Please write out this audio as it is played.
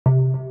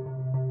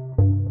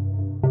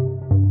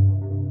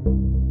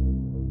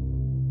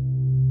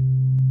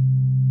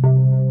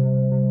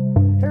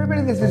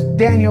This is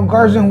Daniel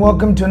Garza, and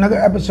welcome to another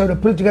episode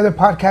of Put It Together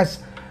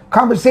Podcast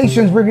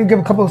Conversations. We're going to give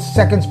a couple of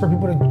seconds for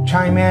people to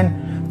chime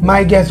in.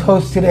 My guest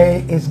host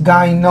today is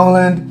Guy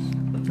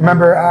Noland.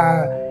 Remember,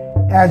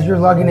 as you're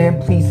logging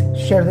in, please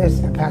share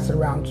this and pass it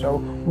around. So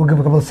we'll give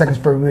a couple of seconds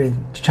for everybody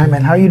to chime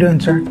in. How are you doing,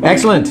 sir?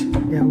 Excellent.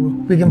 Yeah,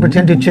 we can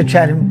pretend to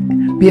chit-chat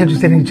and be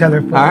interested in each other.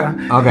 For All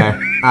right. Okay.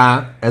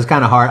 It's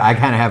kind of hard. I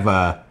kind of have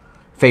a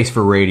face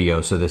for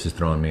radio, so this is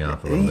throwing me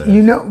off a little bit.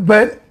 You know,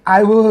 but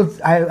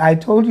I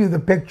told you the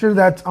picture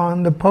that's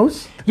on the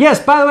post.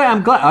 Yes, by the way,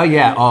 I'm glad. Oh,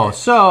 yeah. Oh,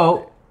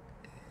 so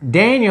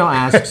Daniel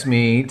asks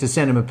me to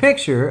send him a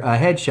picture, a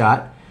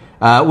headshot,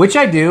 which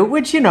I do,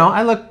 which,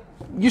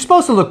 you're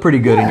supposed to look pretty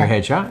good in your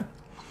headshot.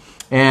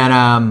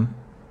 And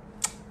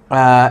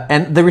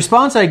the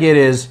response I get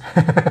is,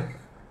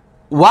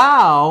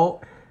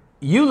 wow,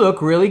 you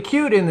look really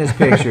cute in this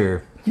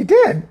picture. You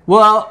did.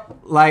 Well,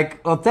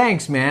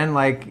 thanks, man.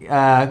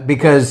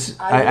 Because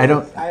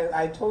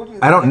I told you.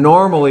 I don't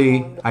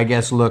normally, I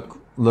guess, look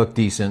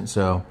decent.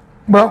 So.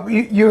 Well,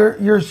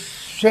 you're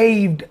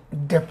shaved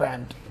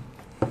different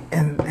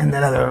in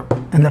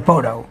the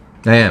photo.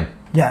 I am.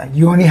 Yeah,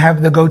 you only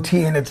have the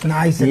goatee and it's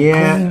nice and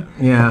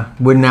clean. Yeah.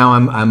 But now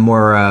I'm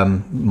more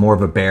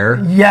of a bear.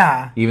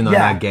 Yeah. Even though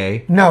I'm not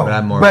gay. No. But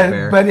I'm more of a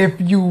bear. But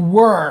if you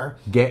were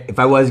gay, if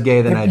I was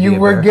gay, then I'd be a bear. If you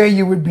were gay,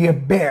 you would be a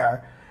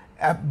bear.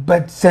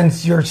 But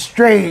since you're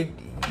straight,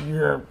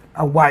 you're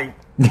a white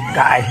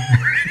guy.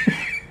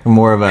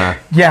 More of a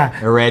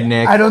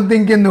redneck. I don't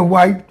think in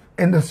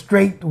the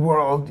straight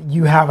world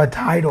you have a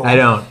title. I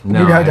don't.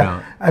 No, I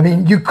don't. I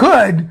mean, you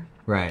could.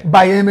 Right.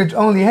 By image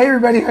only. Hey,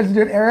 everybody. How's it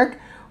doing, Eric?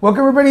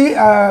 Welcome, everybody.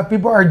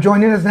 People are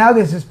joining us now.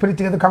 This is Put It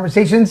Together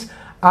Conversations.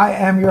 I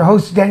am your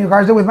host, Daniel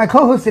Garza, with my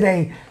co-host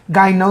today,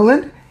 Guy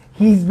Noland.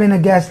 He's been a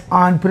guest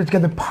on Put It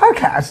Together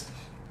Podcast,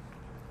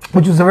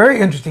 which was a very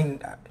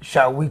interesting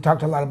show. We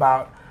talked a lot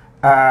about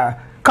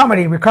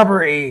comedy,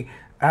 recovery,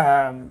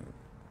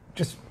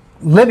 just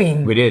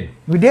living. We did.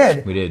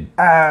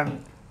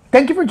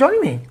 Thank you for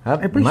joining me. I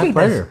appreciate my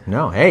pleasure. this.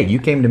 No, hey, you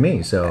came to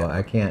me, so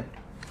I can't.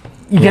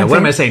 What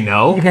am I saying?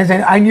 No. You can't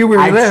say I knew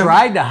where you lived. I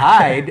tried to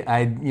hide.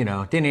 I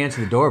didn't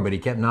answer the door, but he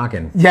kept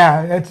knocking.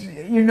 Yeah,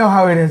 you know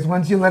how it is.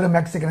 Once you let a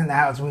Mexican in the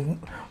house,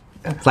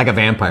 it's like a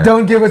vampire.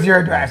 Don't give us your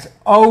address.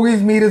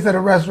 Always meet us at a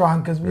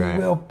restaurant because we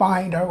will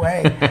find our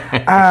way.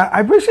 I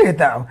appreciate it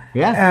though.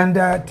 Yeah.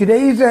 And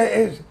today's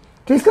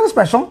kind of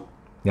special.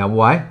 Yeah.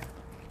 Why?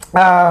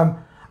 I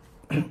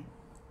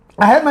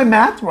had my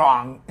math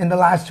wrong in the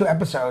last two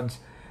episodes.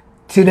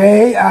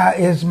 Today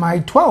is my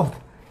 12th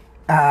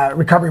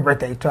recovery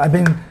birthday. So I've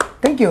been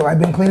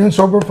clean and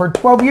sober for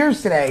 12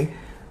 years today.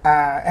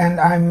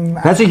 And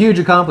That's a huge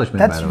accomplishment.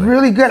 That's by the way.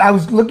 really good. I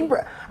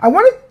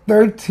wanted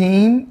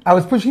 13. I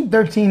was pushing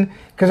 13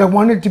 because I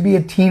wanted to be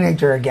a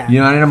teenager again. You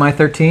know, I did my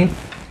 13th.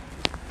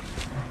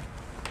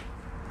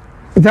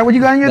 Is that what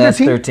you got on your 13th? That's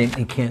 13.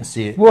 You can't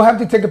see it. We'll have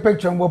to take a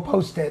picture and we'll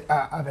post it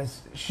of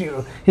his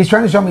shoe. He's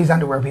trying to show me his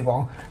underwear,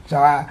 people. So,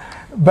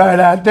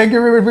 thank you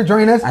everybody for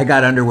joining us. I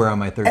got underwear on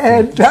my 13th.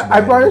 And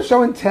I brought a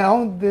show and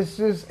tell. This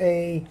is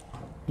a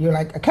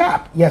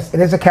cap. Yes, it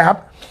is a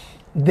cap.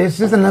 This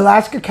is an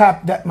Alaska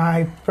cap that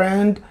my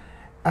friend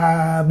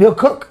Bill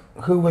Cook,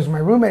 who was my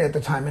roommate at the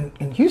time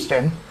in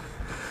Houston,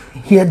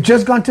 he had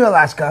just gone to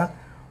Alaska,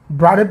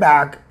 brought it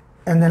back,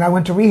 and then I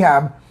went to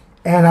rehab,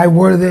 and I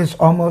wore this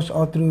almost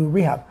all through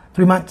rehab,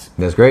 3 months.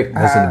 That's great.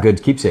 That's a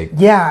good keepsake.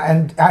 Yeah,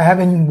 and I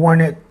haven't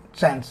worn it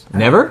since.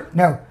 Never?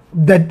 No.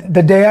 The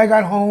day I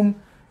got home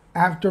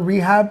after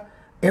rehab,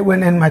 it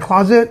went in my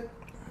closet,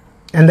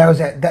 and that was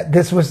it.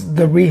 This was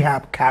the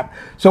rehab cap.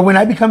 So when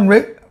I become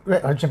when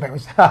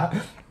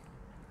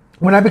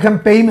I become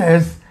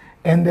famous,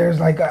 and there's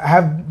I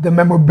have the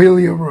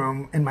memorabilia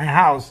room in my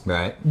house.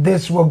 Right.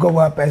 This will go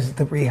up as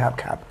the rehab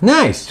cap.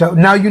 Nice. So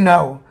now you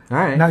know. All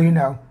right. Now you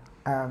know.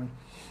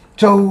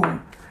 So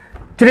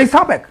today's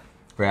topic.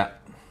 Yeah.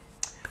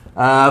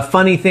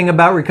 Funny thing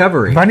about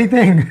recovery. Funny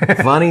thing.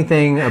 Funny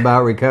thing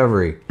about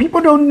recovery.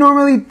 People don't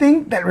normally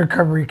think that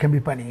recovery can be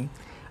funny.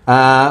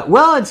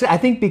 Well, I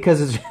think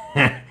because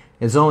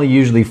it's only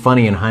usually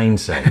funny in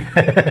hindsight.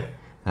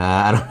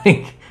 I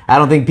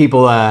don't think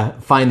people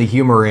find the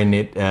humor in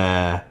it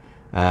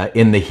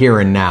in the here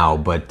and now.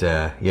 But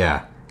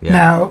yeah.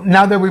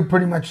 Now that we've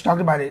pretty much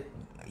talked about it,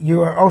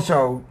 you are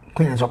also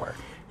clean and sober.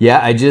 Yeah,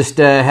 I just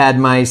had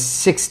my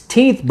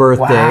 16th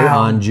birthday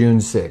on June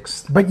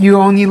 6th. But you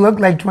only look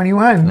like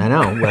 21. I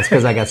know. That's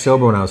because I got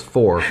sober when I was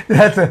 4.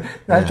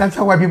 That's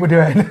how white people do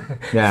it.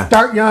 Yeah.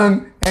 Start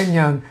young and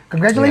young.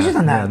 Congratulations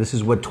on that. Yeah, this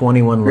is what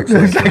 21 looks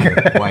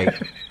like. White.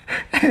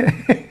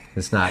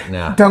 It's not.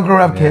 No. Don't grow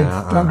up, kids.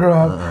 Don't grow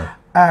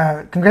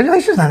up.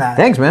 Congratulations on that.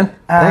 Thanks, man.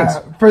 Thanks.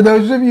 For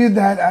those of you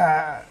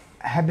that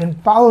have been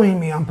following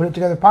me on Put It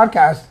Together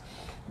Podcast,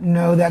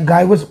 know that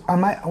Guy was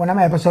on one of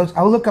my episodes.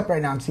 I'll look up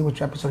right now and see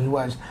which episode he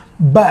was.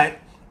 But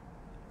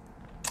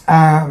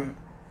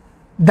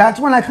that's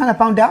when I kind of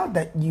found out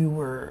that you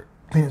were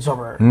clean and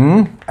sober.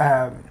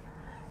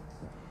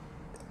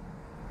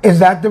 Is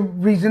that the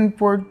reason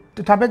for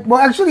the topic? Well,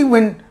 actually,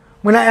 when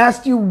when I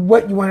asked you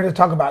what you wanted to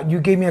talk about, you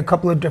gave me a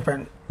couple of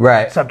different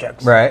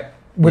subjects. Right.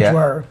 Which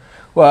were?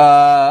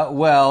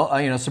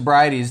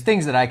 Sobriety is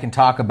things that I can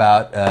talk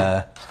about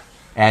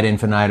ad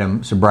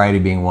infinitum, sobriety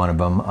being one of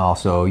them.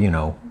 Also,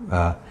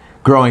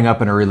 growing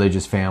up in a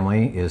religious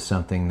family is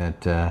something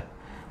that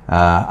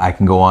I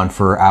can go on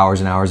for hours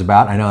and hours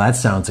about. I know that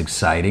sounds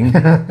exciting.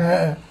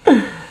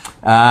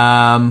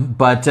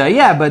 But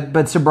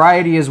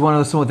sobriety is one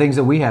of the things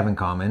that we have in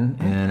common,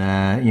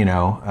 and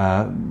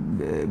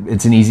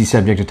it's an easy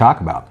subject to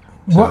talk about.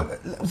 So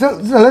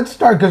let's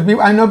start, because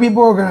I know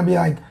people are going to be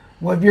like,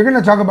 well, if you're going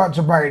to talk about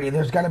sobriety,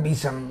 there's got to be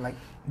some like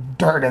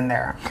dirt in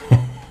there.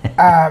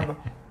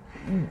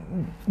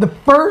 The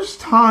first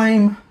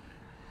time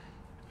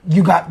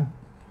you got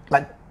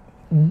like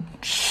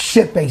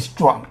shit-faced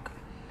drunk.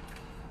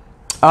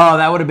 Oh,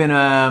 that would have been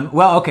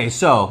okay.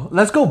 So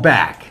let's go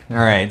back. All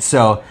right.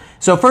 So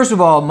first of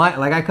all,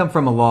 I come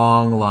from a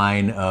long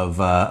line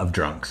of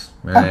drunks.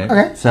 Right?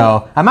 Okay.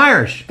 So I'm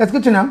Irish. That's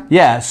good to know.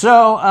 Yeah.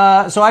 So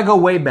I go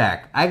way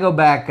back. I go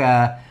back.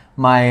 I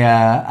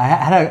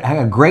had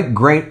a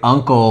great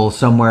uncle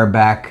somewhere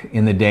back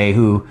in the day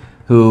who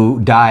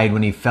died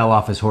when he fell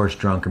off his horse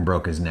drunk and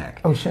broke his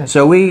neck. Oh shit.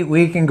 So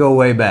we can go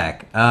way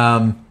back.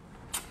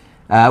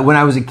 When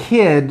I was a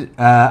kid,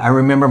 I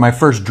remember my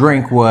first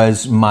drink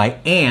was my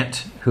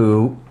aunt,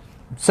 who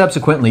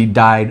subsequently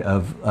died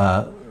of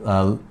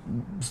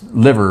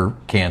liver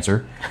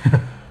cancer.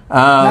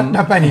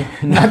 Not funny.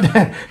 Not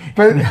that.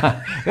 But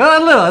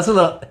That's a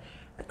little.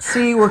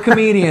 See, we're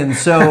comedians,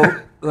 so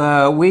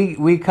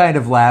we kind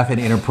of laugh in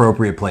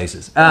inappropriate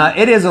places.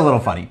 It is a little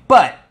funny,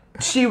 but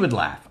she would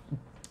laugh.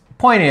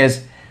 Point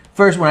is,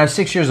 first, when I was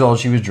 6 years old,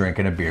 she was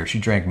drinking a beer. She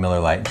drank Miller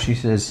Lite, and she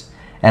says.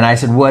 And I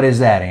said, "What is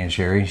that, Aunt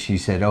Sherry?" She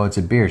said, "Oh, it's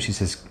a beer."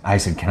 I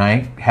said, "Can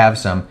I have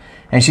some?"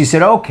 And she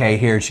said, "Okay,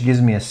 here." She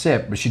gives me a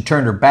sip, but she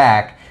turned her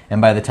back,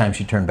 and by the time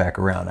she turned back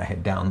around, I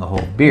had downed the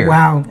whole beer.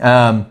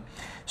 Wow.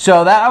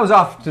 So that I was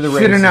off to the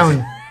races. Should have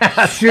known.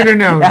 Should have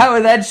known.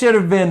 That should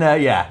have been,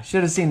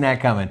 should have seen that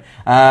coming.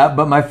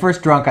 But my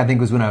first drunk, I think,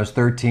 was when I was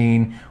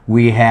 13.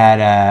 We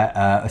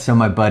had, some of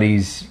my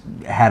buddies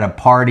had a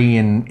party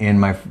in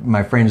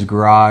my friend's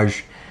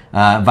garage.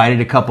 Invited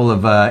a couple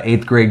of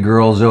 8th grade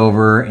girls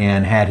over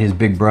and had his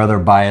big brother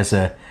buy us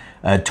a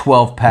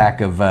 12-pack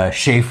of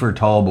Schaefer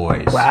Tall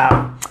Boys.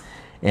 Wow.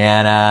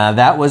 And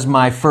that was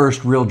my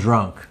first real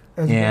drunk.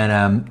 And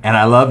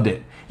I loved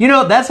it.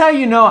 That's how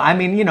I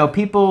mean,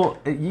 people,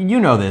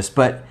 know this,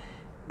 but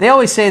they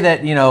always say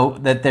that,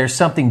 that there's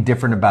something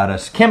different about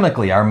us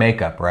chemically, our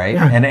makeup, right?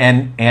 Yeah.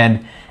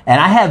 And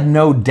I have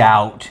no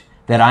doubt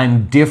that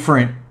I'm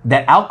different,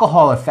 that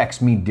alcohol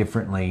affects me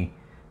differently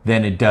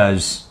than it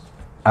does.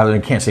 I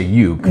can't say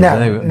you,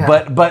 no.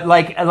 but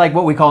like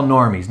what we call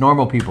normies,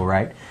 normal people,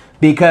 right?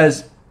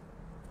 Because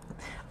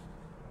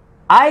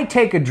I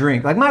take a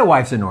drink, like my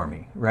wife's a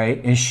normie, right?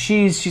 And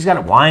she's got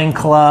a wine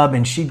club,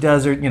 and she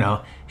does her,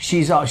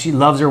 she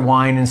loves her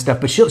wine and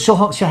stuff, but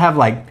she'll have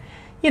like,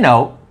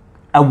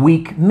 a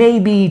week,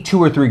 maybe 2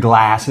 or 3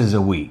 glasses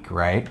a week,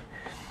 right?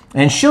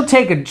 And she'll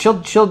drink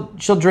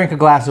a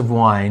glass of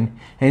wine,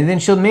 and then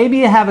she'll maybe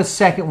have a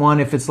second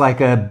one if it's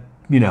like a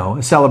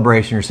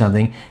celebration or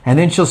something, and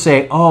then she'll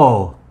say,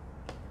 "Oh,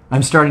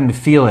 I'm starting to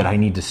feel it. I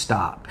need to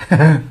stop."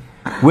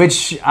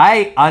 Which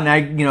I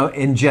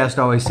in jest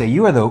always say,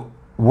 "You are the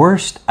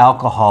worst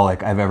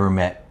alcoholic I've ever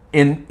met."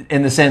 In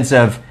the sense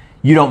of,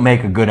 you don't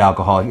make a good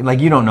alcoholic. Like,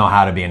 you don't know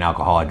how to be an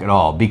alcoholic at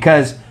all.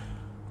 Because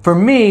for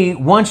me,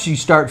 once you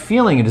start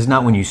feeling it is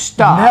not when you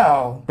stop.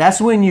 No.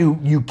 That's when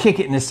you kick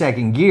it in the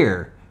second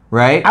gear.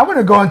 Right? I want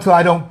to go until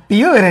I don't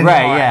feel it anymore.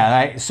 Right, yeah.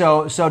 Right.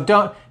 So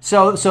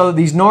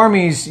these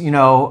normies,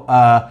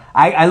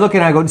 I look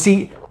and I go,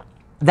 see,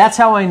 that's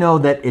how I know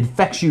that it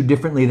affects you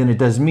differently than it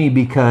does me,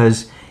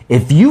 because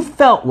if you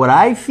felt what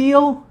I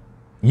feel,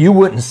 you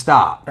wouldn't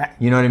stop. Right.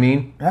 You know what I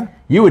mean? Yeah.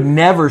 You would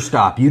never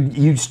stop.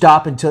 You'd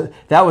stop until,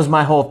 that was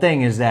my whole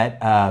thing, is that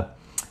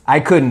I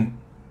couldn't,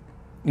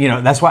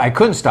 that's why I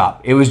couldn't stop.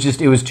 It was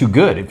too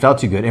good. It felt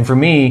too good. And for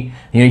me,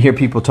 you hear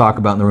people talk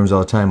about in the rooms all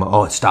the time,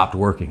 "Oh, it stopped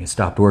working. It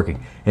stopped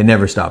working." It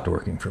never stopped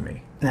working for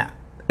me. No.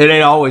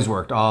 It always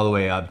worked all the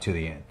way up to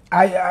the end.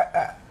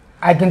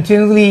 I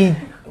continually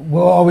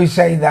will always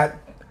say that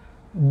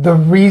the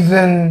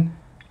reason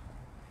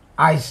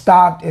I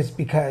stopped is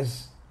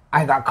because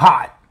I got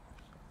caught.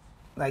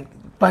 Like,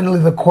 finally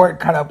the court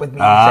caught up with me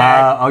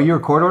and said... you were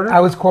court ordered? I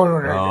was court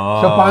ordered.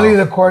 Oh. So finally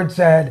the court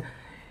said,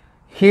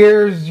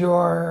 "Here's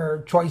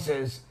your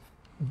choices: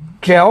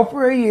 jail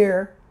for a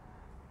year,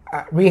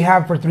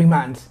 rehab for 3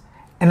 months."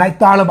 And I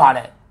thought about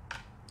it.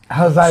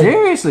 I was like,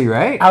 seriously,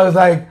 right? I was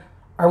like,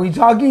 are we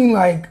talking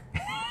like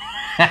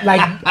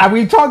are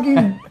we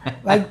talking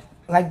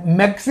like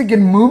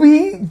Mexican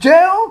movie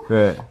jail?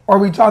 Right. Or are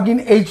we talking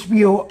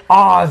HBO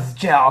Oz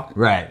jail?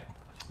 Right.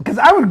 Because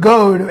I would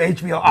go to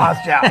HBO Oz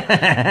jail.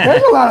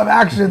 There's a lot of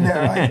action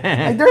there.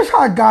 Like there's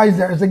hot guys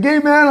there. As a gay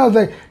man, I was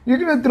like, you're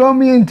going to throw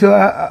me into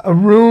a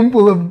room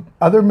full of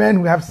other men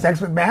who have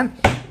sex with men?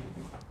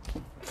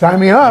 Sign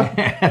me up.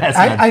 That's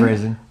not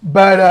prison.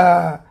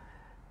 But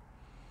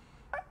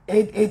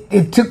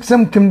it took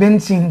some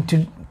convincing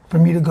for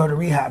me to go to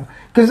rehab,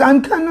 because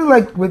I'm kind of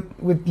like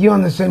with you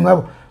on the same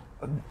level.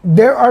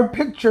 There are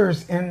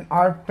pictures in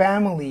our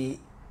family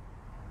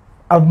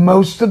of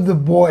most of the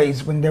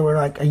boys when they were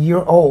like a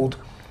year old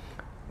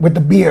with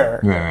the beer,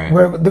 right.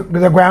 where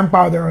the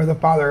grandfather or the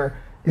father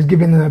is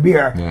giving them a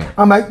beer. Yeah.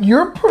 I'm like,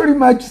 you're pretty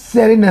much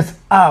setting us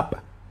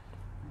up,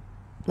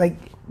 like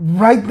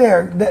right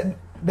there.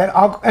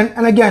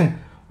 And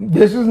again,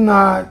 this is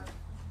not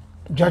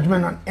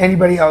judgment on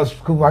anybody else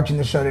who's watching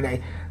the show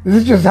today. This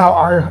is just how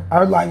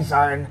our lives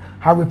are and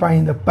how we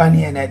find the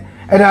funny in it.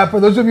 And for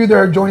those of you that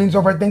are joining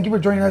so far, thank you for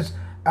joining us.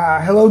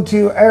 Hello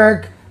to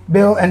Eric,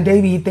 Bill, and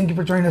Davey. Thank you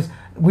for joining us.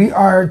 We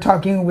are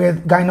talking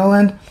with Guy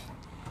Noland.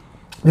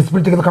 This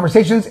particular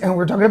conversations, and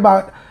we're talking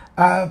about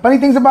funny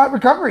things about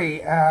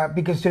recovery,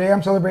 because today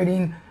I'm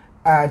celebrating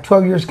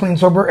 12 years clean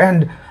sober,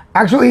 and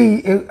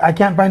actually I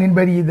can't find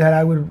anybody that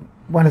I would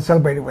want to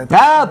celebrate it with.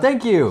 Oh,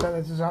 thank you. So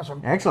this is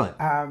awesome. Excellent.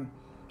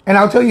 And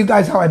I'll tell you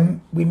guys how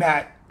we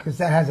met, because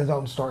that has its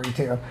own story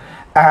too.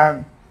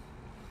 Part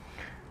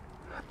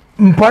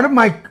of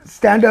my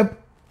stand-up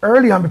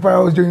early on, before I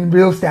was doing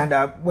real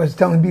stand-up, was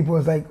telling people,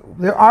 was like,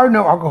 there are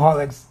no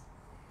alcoholics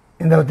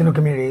in the Latino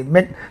community.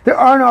 There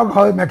are no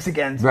alcoholic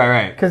Mexicans.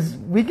 Right. Because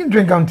we can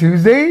drink on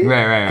Tuesday.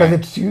 Right. Because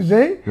it's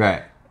Tuesday.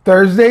 Right.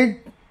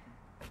 Thursday.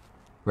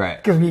 Right.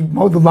 Because we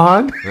mowed the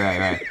lawn.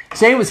 Right.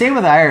 Same with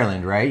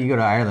Ireland, right? You go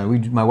to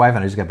Ireland. My wife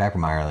and I just got back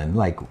from Ireland.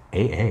 Like,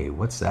 AA,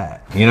 what's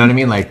that? You know what I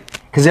mean? Like,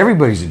 because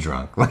everybody's a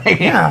drunk. Like,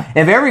 yeah.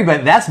 If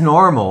everybody, that's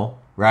normal,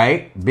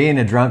 right? Being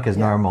a drunk is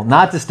normal.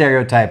 Not to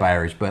stereotype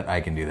Irish, but I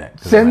can do that.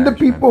 Send the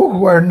people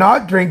who are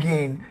not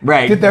drinking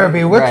to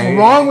therapy. What's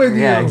wrong with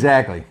you? Yeah,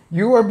 exactly.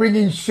 You are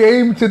bringing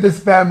shame to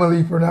this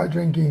family for not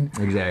drinking.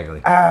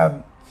 Exactly.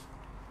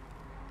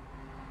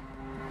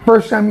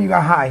 First time you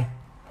got high?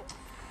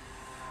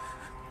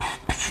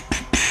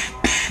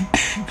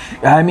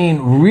 I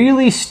mean,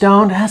 really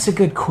stoned? That's a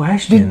good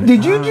question.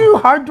 Did you do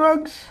hard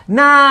drugs?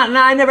 Nah,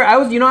 I never. I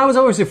was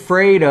always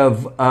afraid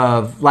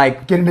of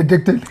like getting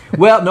addicted.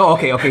 Well, no,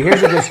 okay.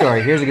 Here's a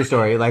good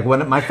story. Like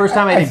when my first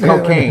time I did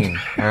cocaine.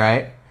 All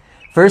right,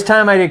 first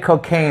time I did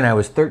cocaine, I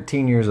was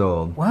 13 years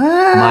old. What?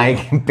 My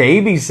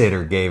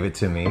babysitter gave it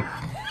to me.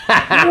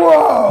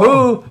 Whoa!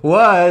 Who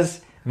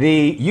was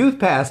the youth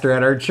pastor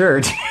at our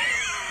church?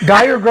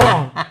 Guy or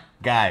girl?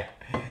 Guy.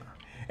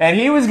 And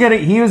he was a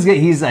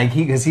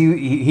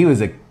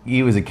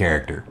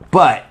character,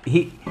 but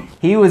he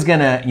was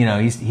gonna,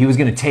 he was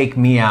gonna take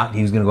me out.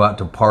 He was gonna go out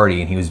to a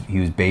party, and he was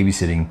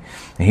babysitting,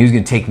 and he was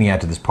gonna take me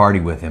out to this party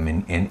with him,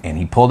 and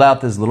he pulled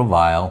out this little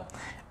vial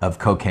of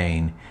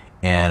cocaine,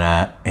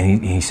 and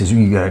he says,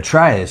 you gotta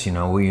try this,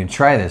 will you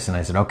try this? And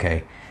I said,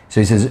 okay. So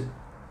he says,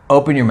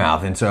 open your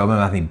mouth, and so I opened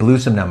my mouth, and he blew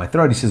some down my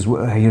throat. He says,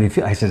 how do you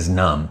feel? I said, it's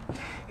numb.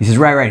 He says,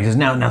 right. He says,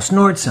 now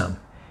snort some,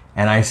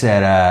 and I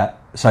said,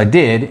 so I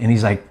did, and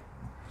he's like,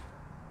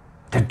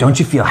 don't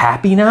you feel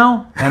happy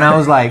now? And I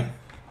was like,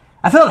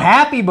 I felt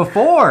happy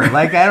before.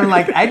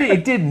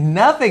 It did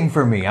nothing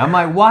for me. I'm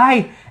like,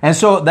 why? And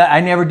so I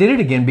never did it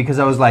again, because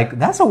I was like,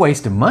 that's a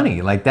waste of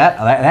money. Like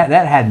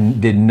that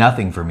did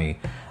nothing for me.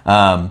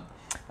 So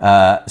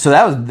that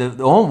was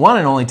the one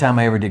and only time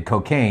I ever did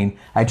cocaine.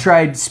 I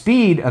tried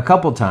speed a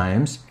couple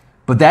times,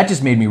 but that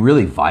just made me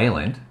really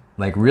violent.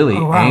 Like really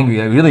angry,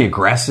 like really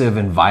aggressive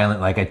and violent.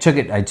 Like I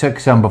took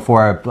some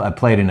before I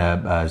played in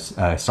a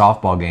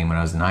softball game when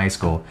I was in high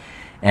school,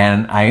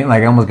 and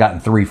I almost got in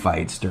 3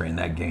 fights during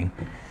that game.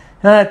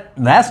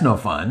 That's no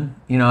fun,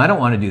 I don't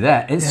want to do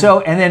that. And so,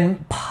 and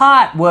then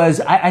pot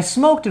was I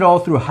smoked it all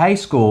through high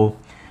school,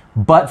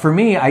 but for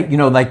me,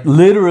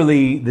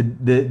 literally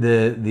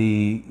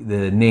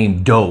the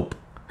name dope,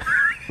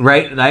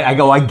 right?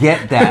 I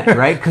get that,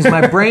 right? Because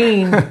my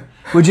brain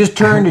would just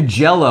turn to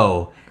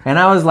Jello. And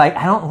I was like,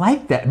 I don't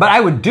like that. But I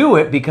would do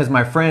it because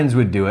my friends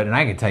would do it. And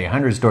I could tell you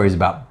 100 stories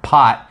about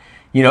pot,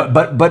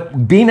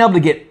 but being able to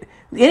get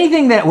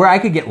anything where I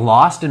could get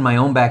lost in my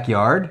own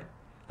backyard,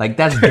 like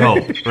that's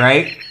dope,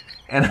 right?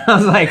 And I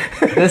was like,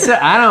 this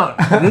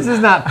is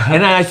not,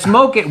 and I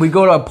smoke it. We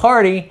go to a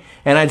party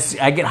and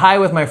I get high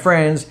with my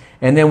friends,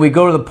 and then we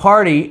go to the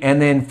party,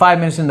 and then 5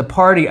 minutes in the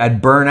party,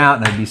 I'd burn out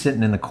and I'd be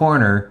sitting in the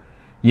corner,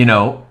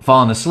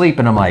 falling asleep.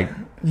 And I'm like,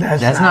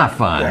 that's not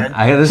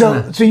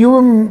fun. So you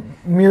were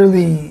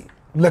merely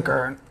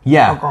liquor,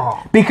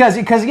 alcohol. Because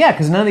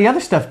none of the other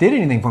stuff did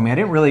anything for me. I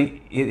didn't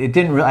really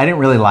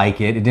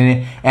like it. It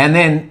didn't. And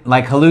then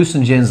like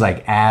hallucinogens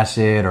like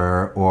acid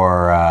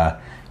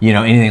or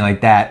anything like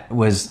that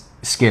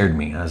scared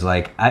me. I was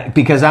like,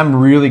 because I'm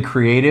really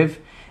creative,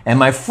 and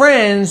my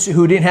friends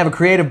who didn't have a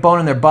creative bone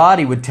in their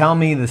body would tell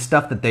me the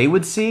stuff that they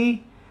would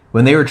see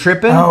when they were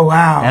tripping. Oh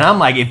wow! And I'm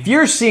like, if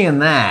you're seeing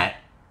that,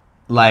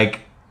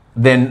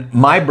 then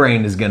my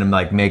brain is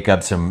gonna make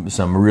up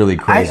some really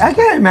crazy. I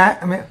can't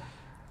imagine. I mean,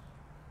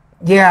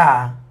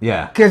 yeah.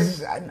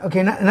 Because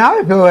now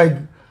I feel like,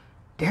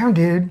 damn,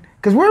 dude.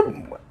 Because we're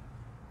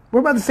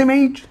about the same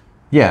age.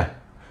 Yeah.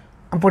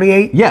 I'm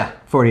 48. Yeah,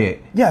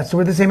 48. Yeah, so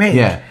we're the same age.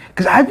 Yeah.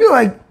 Because I feel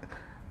like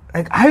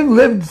like I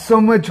lived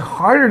so much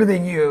harder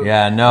than you.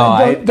 Yeah, no,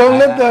 Like, don't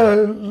let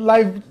the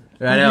life.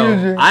 I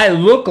know. I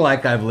look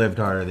like I've lived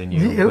harder than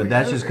you, but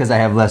that's just because I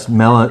have less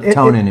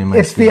melatonin in my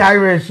It's skin. the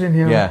Irish in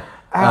you. Yeah.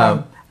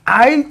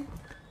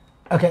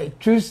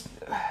 Truth.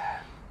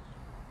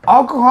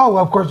 Alcohol,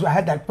 well, of course, I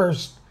had that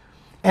first.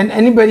 And if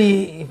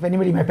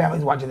anybody in my family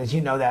is watching this,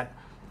 you know that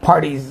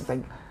parties,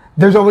 like,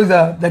 there's always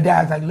the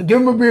dad's like,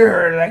 give him a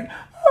beer. Like,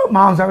 oh,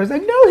 mom's always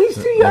like, no, he's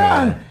too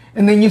young. Yeah.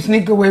 And then you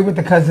sneak away with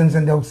the cousins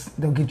and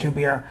they'll get you a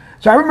beer.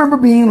 So I remember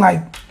being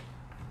like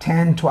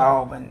 10,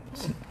 12 and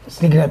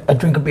sneaking a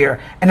drink of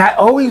beer. And I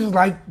always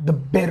liked the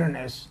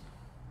bitterness,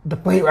 the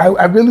flavor.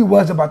 I really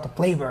was about the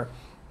flavor.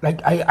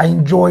 Like, I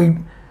enjoyed,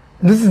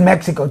 this is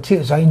Mexico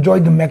too, so I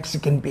enjoyed the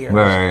Mexican beers.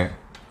 Right.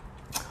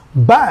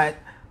 But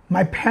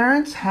my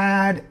parents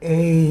had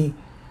I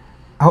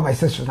hope my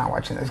sister's not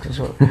watching this.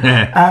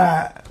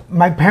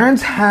 My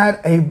parents had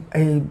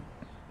a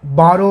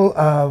bottle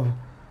of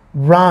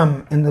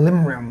rum in the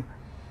living room,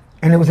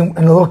 and it was in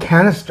a little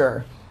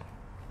canister.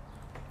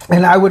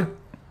 And I would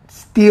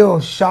steal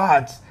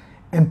shots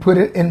and put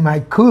it in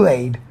my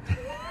Kool-Aid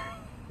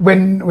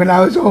when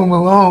I was home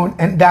alone,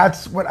 and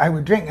that's what I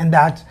would drink. And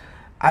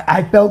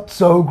I felt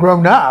so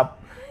grown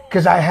up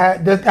because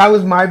that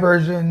was my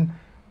version,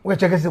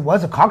 which I guess it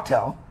was a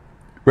cocktail.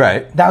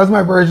 Right. That was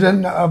my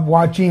version of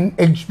watching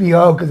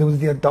HBO because it was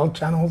the adult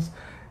channels,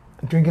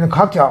 drinking a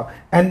cocktail.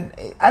 And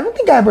I don't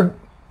think I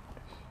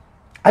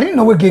didn't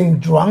know what getting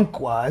drunk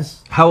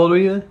was. How old were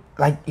you?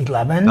 Like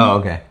 11. Oh,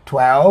 okay.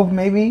 12,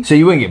 maybe. So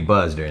you wouldn't get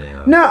buzzed or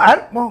anything? No,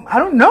 I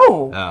don't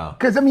know. Oh.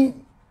 Because, I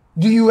mean,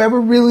 do you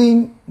ever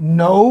really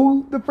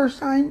know the first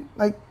time?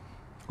 Like,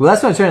 well,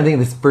 that's what I'm trying to think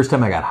of. This first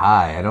time I got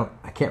high.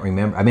 I can't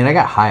remember. I mean, I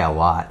got high a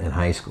lot in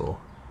high school.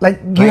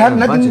 Like, you have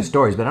nothing. A bunch of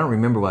stories, but I don't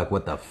remember like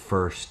what the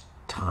first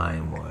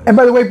time was. And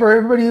by the way, for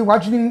everybody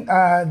watching,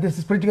 this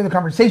is Putting Together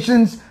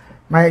Conversations.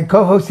 My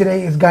co-host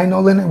today is Guy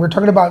Noland, and we're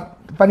talking about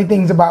funny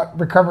things about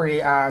recovery,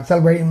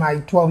 celebrating my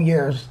 12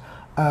 years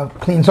of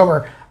clean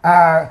sober.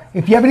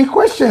 If you have any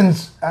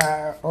questions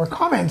or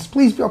comments,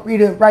 please feel free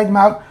to write them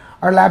out.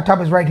 Our laptop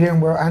is right here,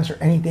 and we'll answer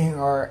anything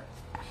or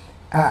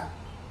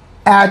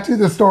add to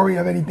the story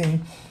of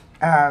anything.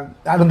 I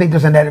don't think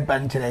there's an edit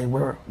button today.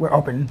 We're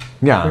open,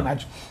 pretty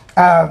much.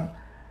 Now,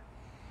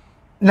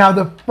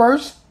 the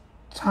first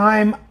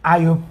time I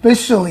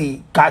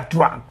officially got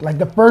drunk, like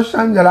the first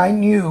time that I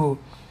knew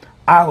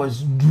I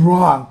was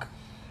drunk,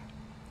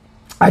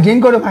 I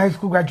didn't go to my high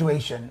school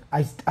graduation.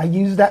 I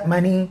used that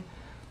money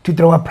to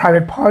throw a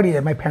private party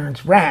at my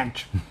parents'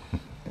 ranch.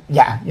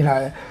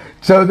 Yeah,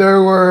 So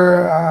there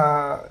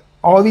were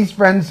all these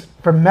friends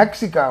from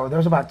Mexico. There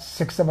was about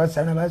 6 of us,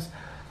 7 of us.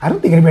 I don't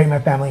think anybody in my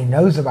family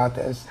knows about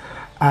this.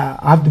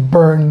 I'll have to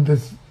burn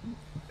this.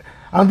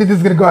 I don't think this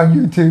is going to go on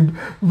YouTube.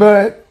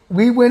 But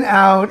we went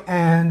out,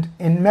 and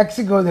in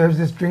Mexico, there's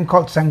this drink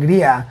called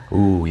sangria.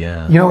 Ooh,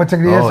 yeah. You know what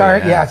sangrias are?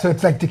 Yeah, so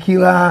it's like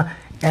tequila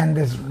and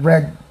this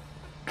red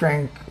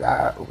drink,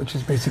 which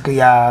is basically...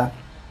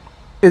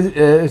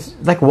 It's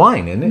like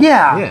wine, isn't it?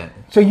 Yeah.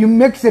 So you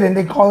mix it, and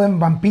they call them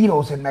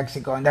vampiros in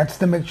Mexico, and that's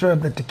the mixture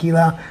of the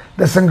tequila,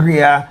 the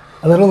sangria,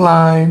 a little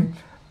lime,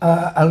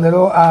 a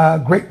little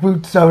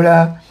grapefruit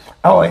soda.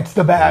 Oh, it's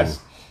the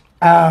best.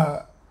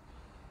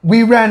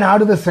 We ran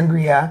out of the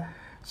sangria,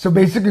 so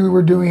basically we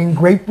were doing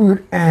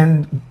grapefruit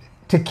and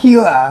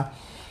tequila.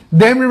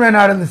 Then we ran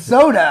out of the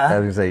soda. I was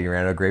going to say, you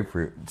ran out of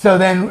grapefruit. So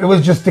then it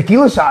was just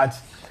tequila shots.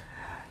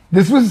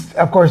 This was,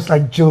 of course,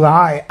 like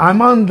July.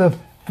 I'm on the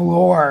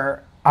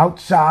floor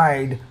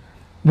outside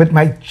with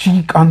my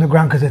cheek on the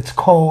ground because it's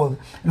cold.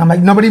 And I'm like,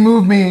 nobody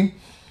move me.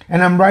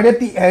 And I'm right at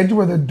the edge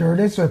where the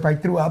dirt is, so if I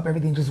threw up,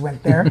 everything just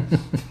went there.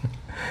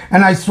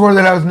 And I swore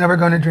that I was never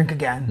going to drink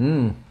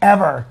again.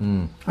 Ever.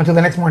 Until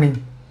the next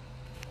morning.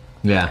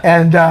 Yeah.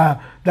 And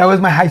that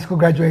was my high school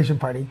graduation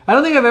party. I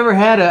don't think I've ever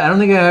had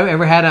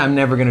I'm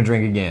never going to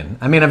drink again.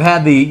 I mean, I've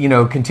had the,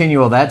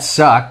 continual, that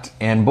sucked,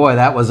 and boy,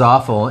 that was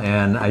awful,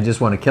 and I just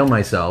want to kill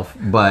myself.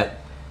 But,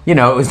 it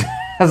was,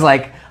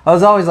 I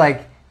was always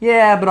like,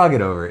 yeah, but I'll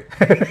get over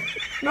it.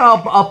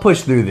 No, I'll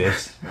push through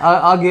this.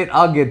 I'll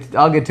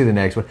get to the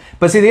next one.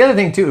 But see, the other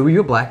thing too, were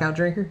you a blackout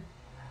drinker?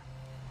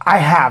 I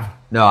have.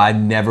 No, I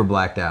never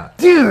blacked out.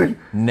 Dude!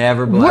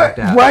 Never blacked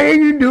out. Why are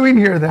you doing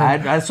here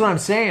then? That's what I'm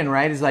saying,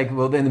 right? It's like,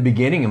 well, in the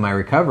beginning of my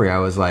recovery, I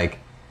was like,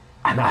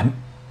 I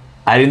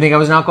didn't think I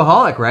was an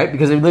alcoholic, right?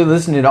 Because I'm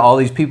listening to all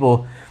these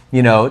people,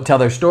 tell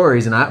their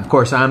stories. And of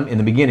course, I'm in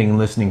the beginning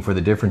listening for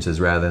the differences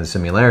rather than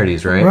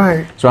similarities, right?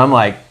 Right. So I'm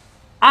like,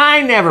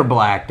 I never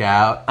blacked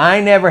out. I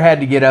never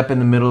had to get up in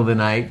the middle of the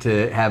night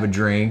to have a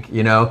drink,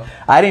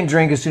 I didn't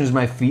drink as soon as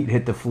my feet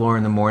hit the floor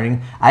in the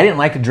morning. I didn't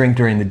like to drink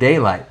during the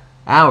daylight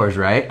hours,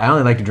 right? I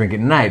only like to drink at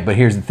night, but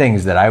here's the thing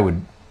is that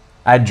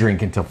I'd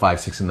drink until 5,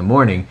 6 in the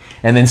morning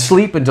and then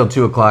sleep until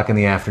 2 o'clock in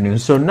the afternoon,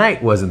 so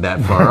night wasn't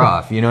that far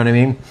off, you know what I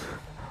mean?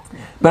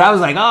 But I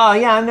was like, oh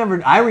yeah,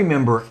 I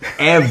remember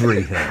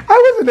everything.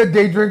 I wasn't a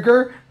day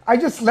drinker. I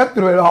just slept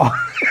through it all.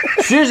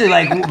 Seriously,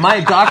 like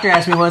my doctor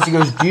asked me once, he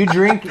goes, do you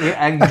drink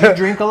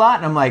a lot?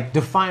 And I'm like,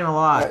 define a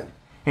lot.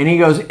 And And he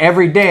goes,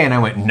 every day. And I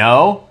went,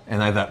 no.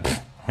 And I thought,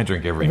 I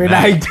drink every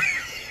night.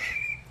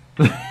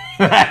 But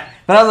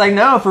I was like,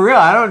 no, for real,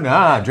 I don't know.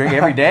 I drink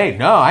every day.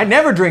 No, I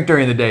never drink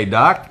during the day,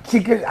 Doc.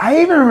 See, 'cause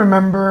I even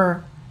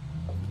remember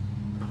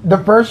the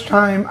first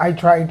time I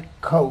tried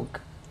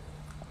Coke.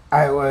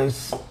 I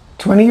was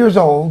 20 years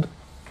old.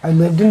 I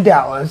lived in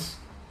Dallas.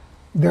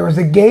 There was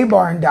a gay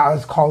bar in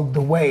Dallas called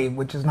The Wave,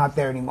 which is not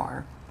there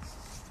anymore.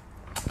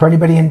 For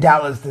anybody in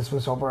Dallas, this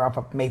was over off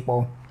of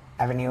Maple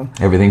Avenue.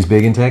 Everything's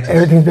big in Texas.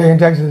 Everything's big in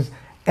Texas.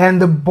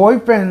 And the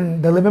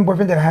boyfriend, the living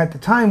boyfriend that I had at the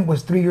time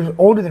was 3 years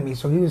older than me.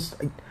 So he was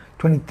like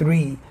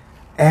 23.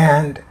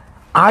 And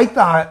I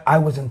thought I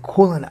wasn't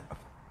cool enough.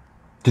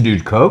 To do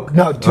Coke?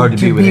 No, to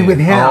be with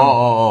him.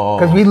 Oh.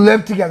 Because we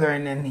lived together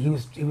and then he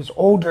was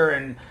older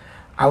and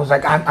I was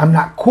like, I'm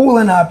not cool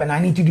enough and I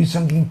need to do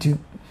something to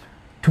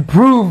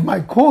prove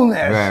my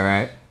coolness.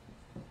 Right.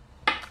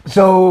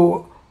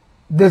 So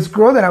this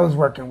girl that I was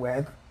working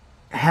with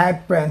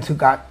had friends who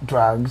got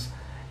drugs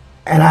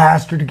and I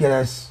asked her to get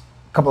us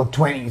a couple of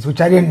 20s,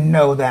 which I didn't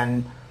know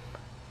then.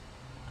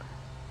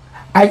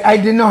 I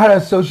didn't know how to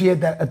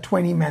associate that a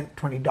 20 meant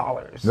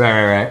 $20.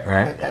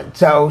 Right.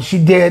 So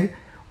she did.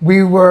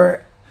 We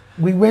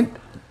went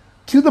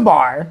to the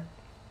bar.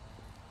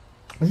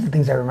 These are the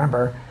things I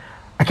remember.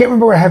 I can't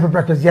remember what I had for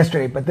breakfast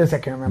yesterday, but this I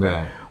can remember.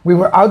 Right. We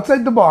were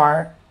outside the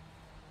bar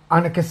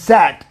on a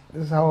cassette.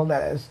 This is how old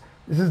that is.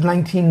 This is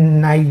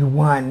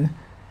 1991.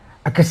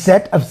 A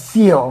cassette of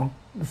Seal,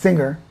 the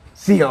singer,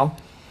 Seal.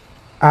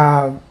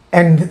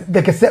 And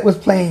the cassette was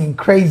playing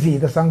Crazy,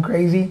 the song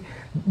Crazy.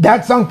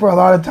 That song for a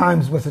lot of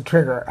times was a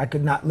trigger. I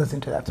could not listen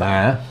to that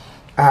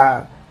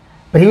song.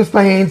 But he was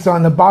playing, so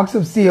on the box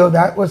of Seal,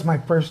 that was my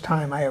first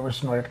time I ever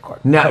snorted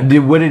coke. Now,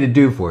 what did it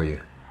do for you?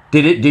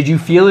 Did you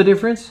feel a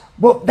difference?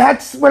 Well,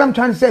 that's what I'm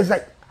trying to say. Is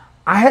like,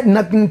 I had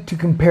nothing to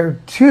compare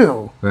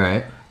to.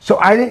 Right. So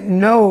I didn't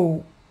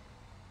know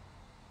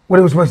what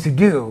it was supposed to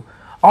do.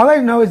 All I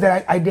know is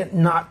that I did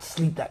not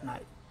sleep that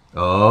night.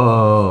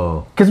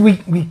 Oh. Because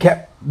we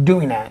kept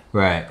doing that.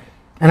 Right.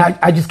 And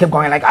I just kept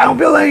going like, I don't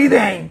feel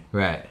anything.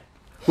 Right.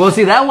 Well,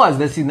 see,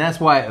 that's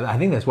why I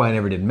think that's why I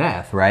never did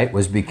meth. Right,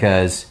 was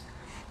because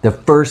the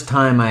first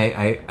time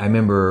I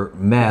remember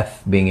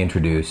meth being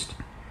introduced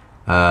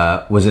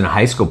was in a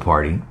high school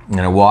party,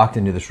 and I walked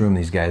into this room.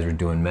 These guys were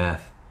doing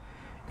meth,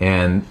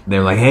 and they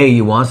were like, "Hey,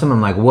 you want some?"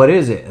 I'm like, "What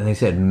is it?" And they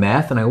said,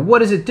 "Meth." And I go, "What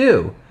does it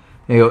do?"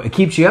 And they go, "It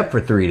keeps you up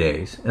for 3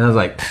 days." And I was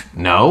like,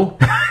 "No."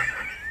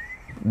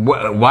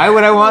 Why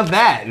would I want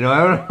that? I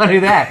don't want to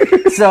do that.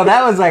 So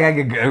that was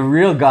like a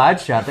real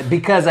God shot.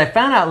 Because I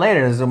found out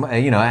later,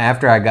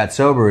 after I got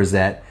sober, is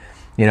that,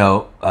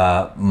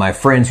 my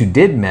friends who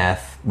did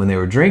meth, when they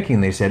were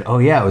drinking, they said, "Oh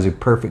yeah, it was a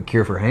perfect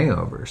cure for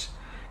hangovers,"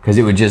 because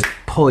it would just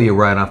pull you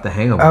right off the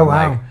hangover. Oh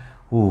wow. Like,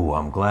 ooh,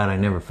 I'm glad I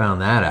never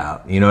found that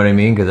out. You know what I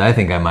mean? Because I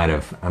think I might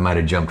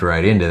have jumped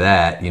right into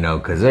that.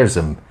 Because there's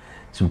some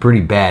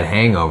pretty bad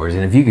hangovers,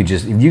 and if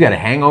you got a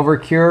hangover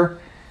cure.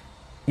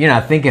 You're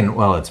not thinking,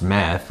 well, it's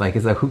meth. Like,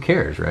 it's like, who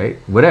cares, right?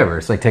 Whatever.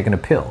 It's like taking a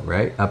pill,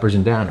 right? Uppers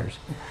and downers.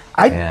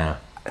 I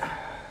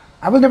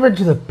was never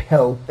into the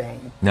pill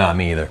thing. No,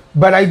 me either.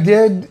 But I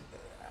did.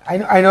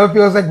 I know it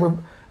feels like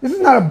this is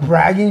not a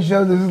bragging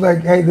show. This is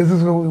like, hey, this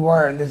is who we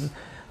were, and this is.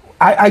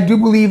 I do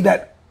believe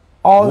that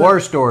all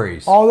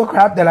stories, all the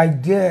crap that I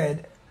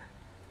did,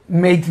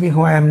 makes me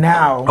who I am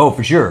now. Oh,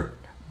 for sure.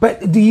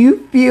 But do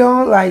you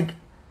feel like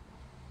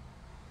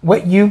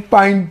what you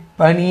find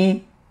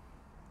funny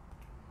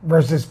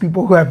versus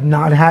people who have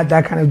not had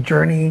that kind of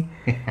journey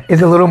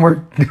is a little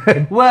more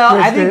well,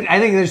 I think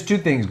there's two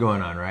things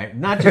going on, right?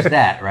 Not just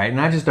that, right?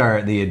 Not just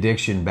the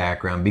addiction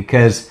background,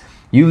 because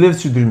you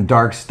live through some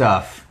dark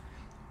stuff,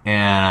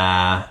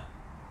 and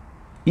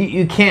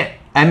you can't.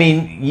 I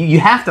mean, you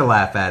have to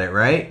laugh at it,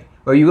 right?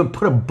 Or you would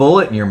put a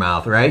bullet in your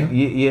mouth,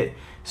 right?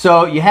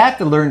 So you have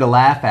to learn to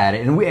laugh at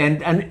it,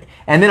 and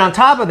then on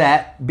top of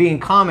that, being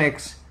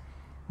comics,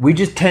 we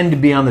just tend to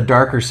be on the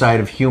darker side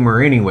of humor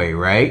anyway,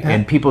 right?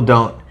 And people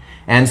don't.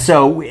 And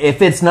so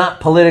if it's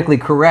not politically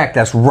correct,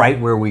 that's right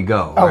where we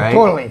go, right?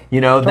 Totally.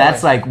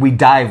 That's like, we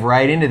dive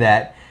right into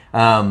that,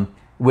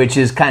 which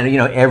is kind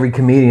of, every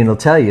comedian will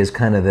tell you is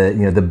kind of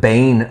the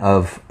bane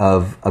of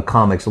a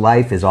comic's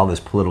life is all this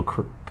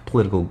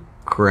political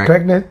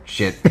correctness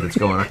shit that's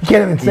going on. You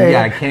can't even say it.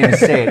 Yeah, I can't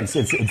even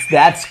say it.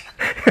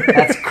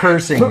 That's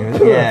cursing.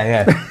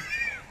 Yeah.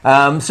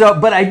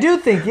 But I do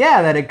think,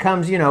 that it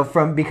comes,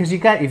 from, because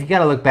if you got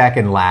to look back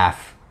and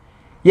laugh,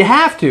 you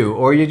have to,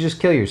 or you just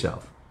kill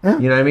yourself. Yeah.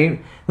 You know what I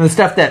mean? And the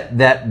stuff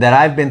that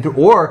I've been through,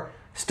 or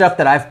stuff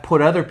that I've put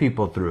other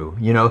people through,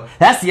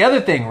 that's the other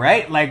thing,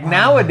 right? Like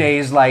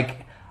nowadays,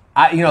 like,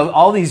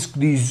 all these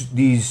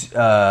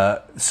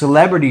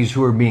celebrities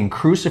who are being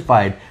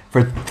crucified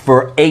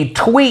for a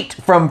tweet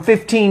from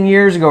 15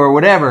 years ago or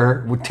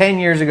whatever, 10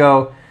 years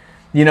ago.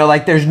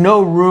 Like there's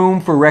no room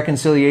for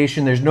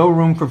reconciliation. There's no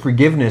room for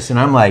forgiveness. And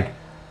I'm like,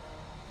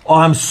 oh,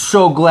 I'm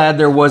so glad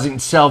there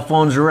wasn't cell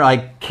phones or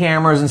like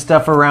cameras and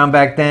stuff around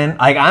back then.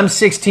 Like I'm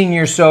 16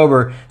 years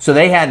sober, so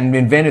they hadn't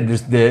invented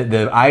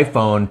the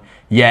iPhone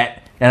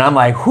yet. And I'm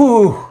like,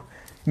 whew,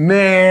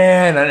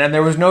 Man, and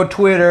there was no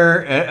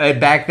Twitter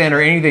back then or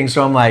anything,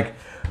 so I'm like,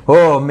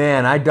 oh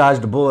man, I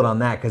dodged a bullet on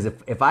that, because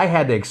if I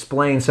had to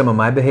explain some of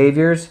my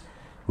behaviors,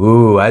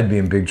 ooh, I'd be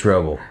in big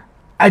trouble.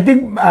 I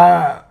think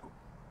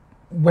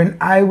when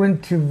I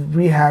went to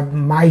rehab,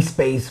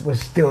 MySpace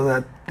was still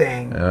a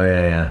thing. Oh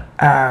yeah.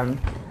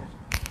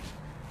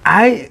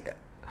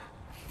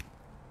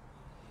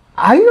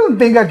 I don't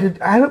think I could.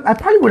 I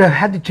probably would have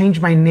had to change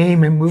my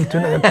name and move to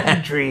another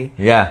country.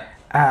 Yeah.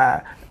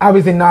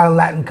 Obviously not a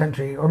Latin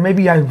country, or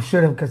maybe I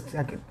should have because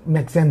I could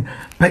mix in.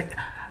 But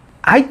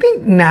I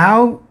think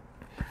now,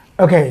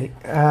 okay,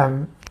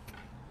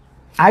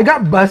 I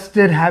got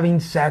busted having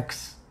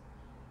sex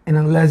in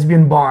a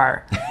lesbian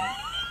bar.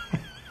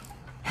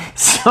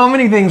 So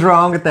many things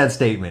wrong with that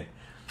statement.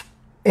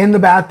 In the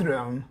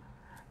bathroom,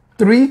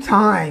 3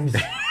 times.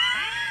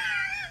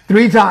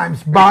 3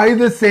 times by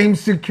the same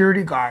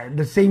security guard,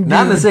 the same dude.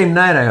 Not the same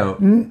night, I hope.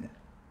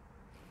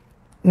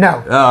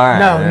 No. Oh, all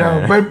right.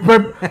 No.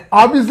 But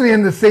obviously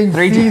in the same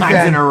 3 season.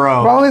 times in a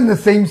row. Probably in the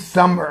same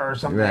summer or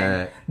something.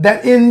 Right.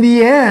 That in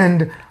the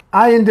end,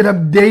 I ended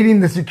up dating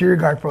the security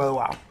guard for a little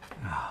while.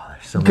 Oh,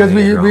 there's so many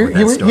things wrong with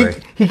that story.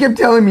 He kept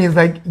telling me, he's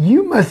like,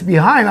 you must be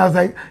high. And I was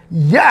like,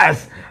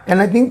 yes.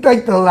 And I think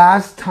like the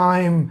last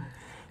time.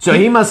 So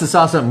he must have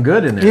saw something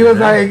good in there. He was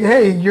like,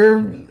 hey,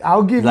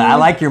 I'll give you. I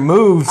like your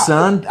moves,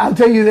 son. I'll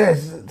tell you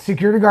this.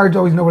 Security guards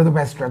always know where the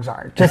best drugs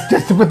are. Just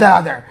to put that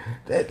out there.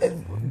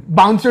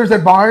 Bouncers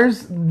at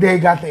bars, they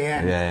got the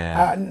end.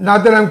 Yeah.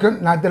 Not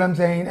that I'm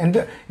saying.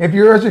 And if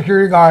you're a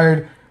security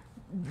guard,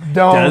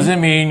 doesn't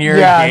mean you're a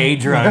gay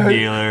drug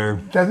dealer.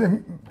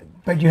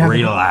 But you have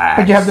relax.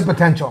 But you have the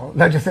potential.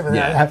 Let's just say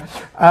that.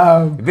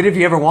 But if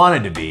you ever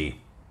wanted to be.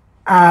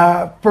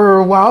 For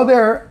a while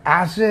there,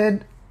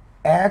 acid,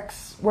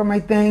 X were my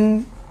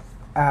thing.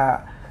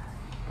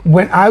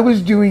 When I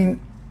was doing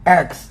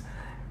X,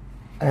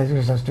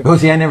 Oh,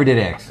 see, I never did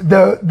X.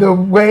 The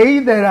way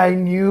that I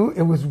knew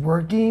it was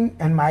working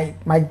and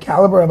my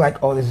caliber of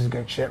like, oh, this is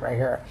good shit right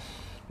here,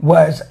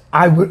 was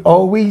I would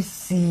always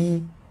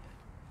see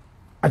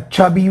a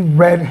chubby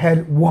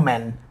redhead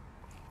woman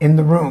in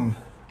the room.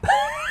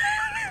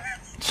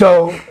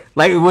 So,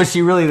 like, was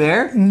she really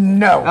there?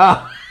 No.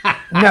 Oh.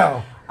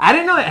 No. I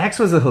didn't know X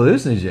was a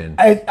hallucinogen.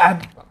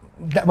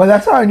 Well,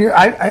 that's how I knew.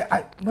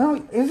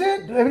 Well, is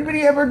it?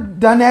 Everybody ever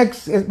done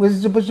X? Was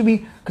it supposed to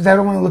be? Because I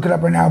don't want to look it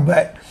up right now.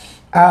 But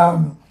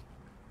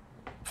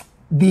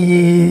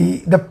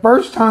the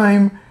first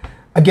time,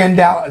 again,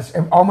 Dallas.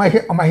 All my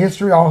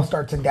history all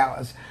starts in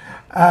Dallas,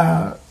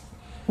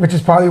 which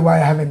is probably why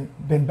I haven't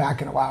been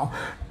back in a while.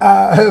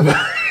 I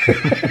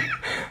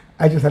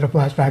just had a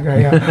flashback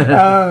right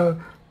now.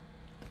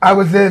 I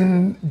was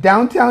in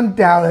downtown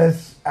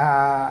Dallas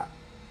at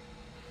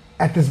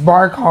this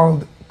bar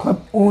called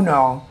Club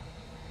Uno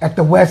at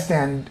the West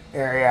End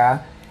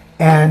area,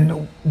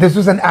 and this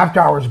was an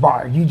after-hours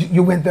bar.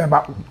 You went there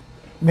about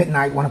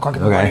midnight, 1 o'clock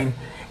in the morning,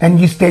 and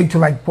you stayed till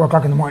like 4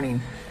 o'clock in the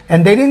morning.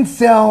 And they didn't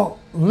sell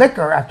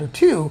liquor after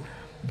 2,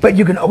 but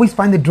you can always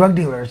find the drug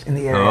dealers in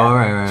the area. Oh,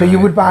 right, so you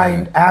would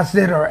find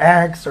acid or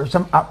X or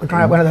some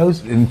kind of one of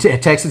those. In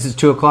Texas, it's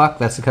 2 o'clock.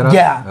 That's the cutoff.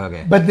 Yeah.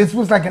 Okay. But this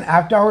was like an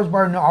after-hours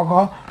bar, no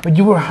alcohol, but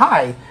you were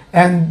high.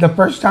 And the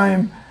first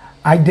time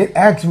I did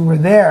X, we were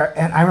there,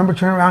 and I remember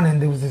turning around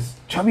and there was this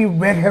chubby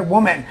red-haired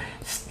woman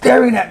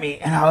staring at me.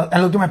 And I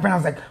looked at my friend, I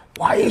was like,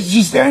 why is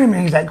she staring at me?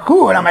 And he's like,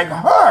 who? And I'm like,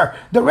 her,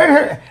 the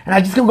red-haired. And I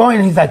just kept going,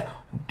 and he's like,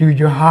 dude,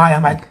 you're high.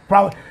 I'm like,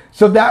 probably.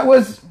 So that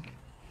was,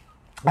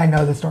 I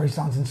know the story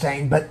sounds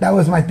insane, but that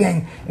was my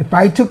thing. If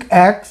I took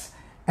X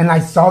and I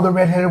saw the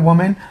red-headed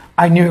woman,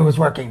 I knew it was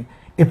working.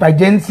 If I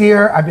didn't see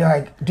her, I'd be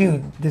like,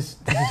 dude, this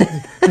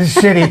is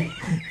shitty.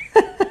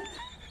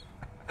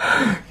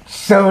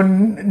 So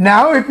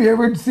now if you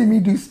ever see me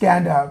do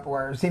stand-up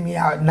or see me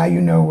out, now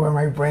you know where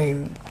my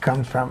brain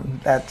comes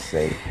from. That's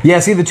a... Yeah,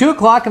 see, the 2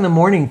 o'clock in the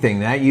morning thing,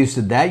 that used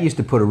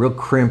to put a real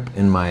crimp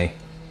in my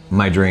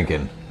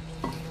drinking.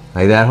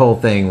 Like, that whole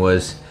thing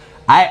was...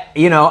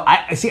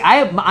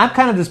 I'm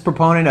kind of this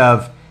proponent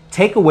of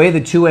take away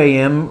the 2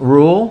 a.m.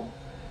 rule,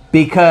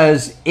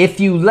 because if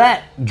you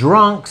let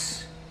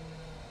drunks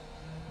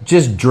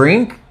just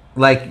drink,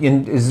 like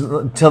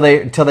till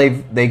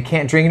they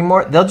can't drink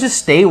anymore, they'll just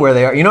stay where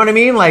they are. You know what I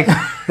mean? Like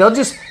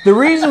the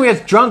reason we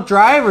have drunk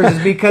drivers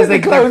is because they're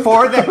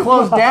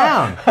closed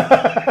down,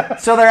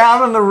 so they're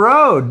out on the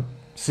road.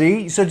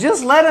 See, so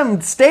just let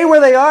them stay where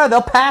they are.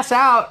 They'll pass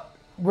out.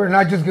 We're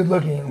not just good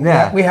looking.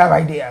 Yeah. We have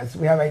ideas.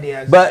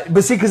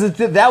 But see, because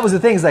that was the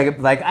thing. Is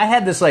like I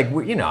had this, like,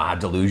 you know how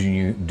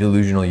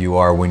delusional you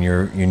are when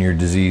you're in your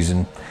disease,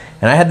 and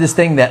I had this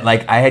thing that,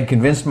 like, I had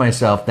convinced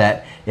myself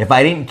that if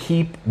I didn't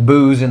keep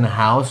booze in the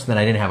house, then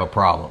I didn't have a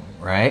problem,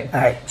 right?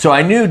 Right. So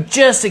I knew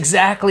just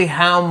exactly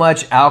how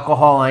much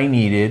alcohol I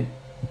needed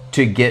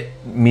to get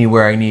me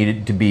where I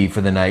needed to be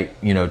for the night,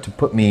 you know, to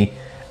put me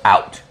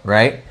out,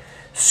 right?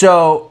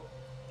 So,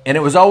 and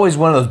it was always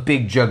one of those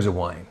big jugs of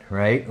wine,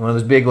 right? One of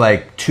those big,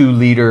 like,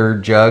 2-liter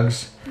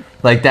jugs.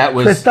 Like, that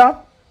was... Christoph?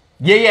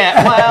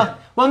 Yeah.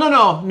 Well,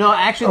 no.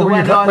 Actually,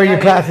 were you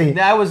classy?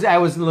 I was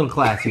a little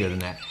classier than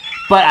that.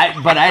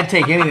 I'd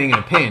take anything in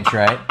a pinch,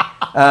 right?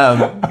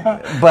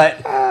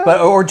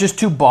 Or just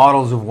 2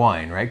 bottles of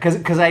wine, right?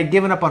 Because I had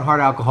given up on hard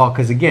alcohol.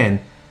 Because again,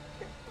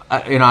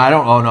 I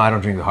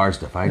don't drink the hard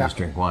stuff. I just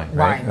drink wine,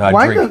 right?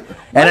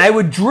 I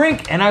would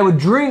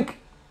drink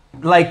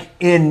like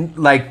in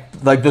like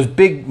those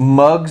big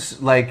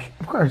mugs, like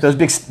of course. Those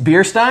big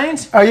beer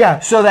steins. Oh yeah.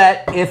 So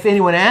that if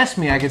anyone asked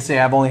me, I could say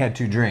I've only had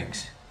 2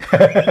 drinks,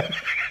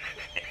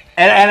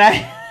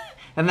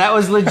 and that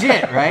was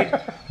legit,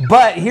 right?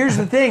 But here's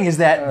the thing: is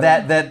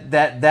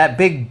that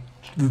big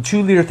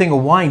 2-liter thing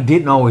of wine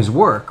didn't always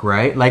work,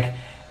 right? Like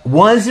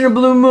once in a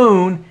blue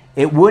moon,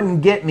 it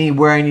wouldn't get me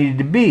where I needed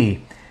to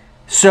be.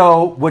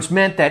 So, which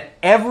meant that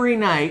every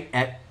night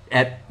at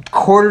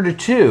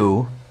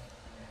 1:45,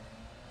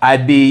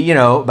 I'd be,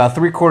 about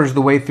 3/4 of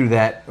the way through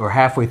that, or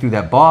halfway through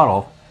that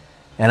bottle,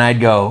 and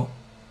I'd go,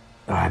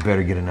 oh, I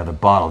better get another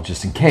bottle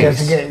just in case.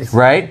 Just in case.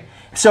 Right?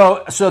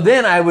 So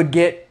then I would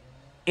get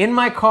in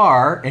my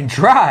car and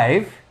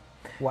drive.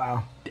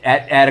 Wow.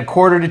 At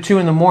 1:45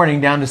 in the morning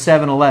down to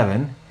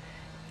 7-Eleven,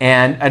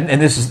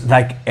 and this is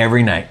like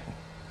every night.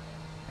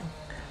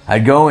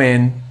 I'd go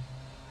in,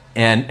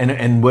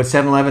 and what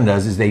 7-Eleven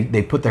does is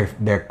they put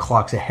their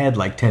clocks ahead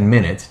like 10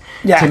 minutes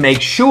to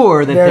make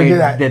sure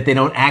that they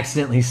don't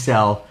accidentally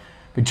sell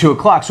at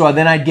 2:00. So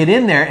then I'd get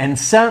in there, and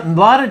a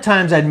lot of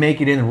times I'd make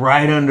it in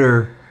right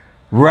under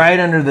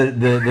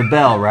the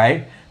bell,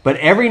 right? But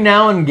every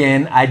now and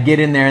again, I'd get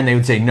in there and they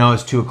would say, no,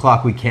 it's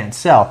 2:00, we can't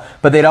sell.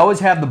 But they'd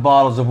always have the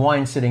bottles of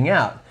wine sitting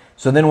out.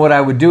 So then what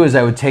I would do is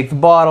I would take the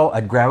bottle,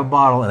 I'd grab a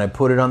bottle, and I'd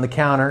put it on the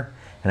counter,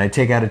 and I'd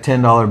take out a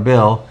 $10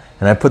 bill,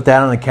 and I'd put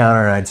that on the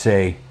counter, and I'd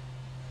say,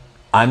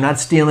 I'm not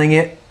stealing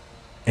it,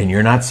 and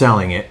you're not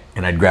selling it.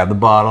 And I'd grab the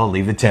bottle,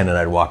 leave the 10, and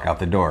I'd walk out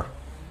the door.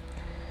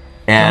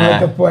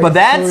 And but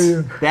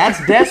that's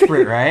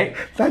desperate, right?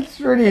 That's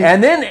pretty.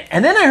 And then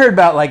I heard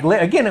about, like,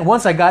 again,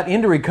 once I got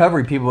into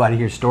recovery, people I'd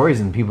hear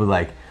stories, and people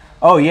like,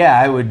 oh yeah,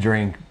 I would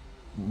drink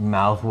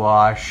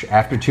mouthwash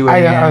after 2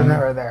 a.m. I was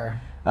never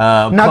there.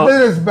 Not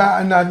that it's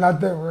bad. Not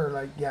that we're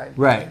like, yeah.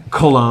 Right,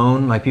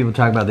 cologne. Like people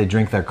talk about they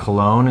drink their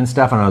cologne and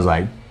stuff, and I was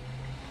like,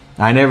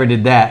 I never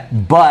did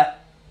that, but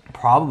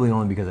probably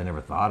only because I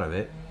never thought of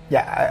it.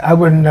 Yeah, I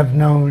wouldn't have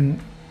known.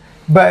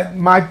 But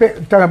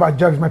talking about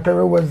jugs, my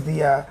favorite was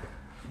the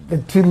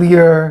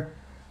 2-liter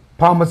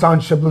Parmesan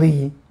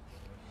Chablis.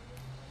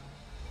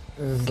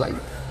 It was like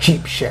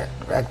cheap shit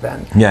back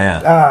then.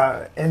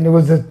 Yeah. And it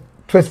was a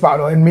twist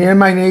bottle. And me and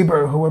my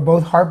neighbor, who were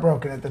both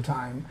heartbroken at the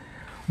time,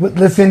 would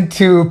listen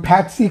to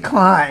Patsy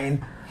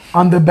Cline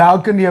on the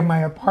balcony of my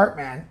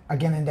apartment,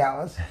 again in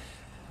Dallas.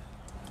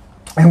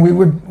 And we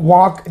would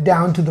walk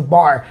down to the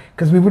bar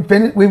because we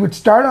would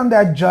start on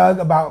that jug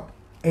about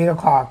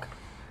 8:00.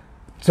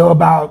 So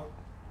about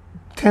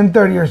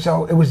 10:30 or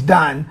so, it was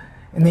done.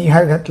 And then you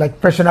had to like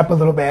freshen up a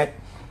little bit.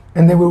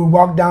 And then we would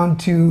walk down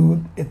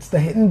to, it's the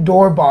Hidden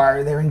Door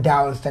Bar there in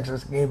Dallas,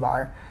 Texas, gay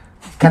bar.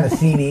 It's kind of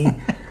seedy.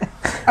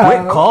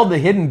 Wait, called the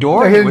Hidden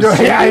Door? The Hidden Door.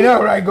 Yeah, I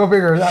know, right? Go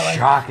figure it out.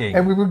 Shocking.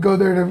 And we would go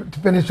there to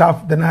finish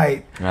off the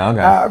night.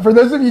 Okay. For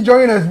those of you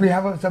joining us, we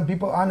have some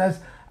people on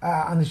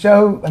the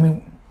show. I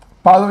mean,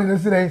 following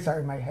us today.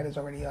 Sorry, my head is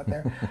already out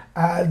there.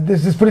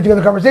 This is Putting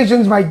Together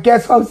Conversations. My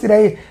guest host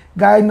today,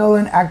 Guy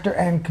Noland, actor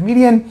and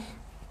comedian.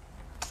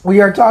 We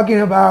are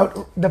talking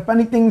about the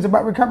funny things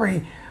about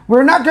recovery.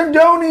 We're not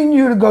condoning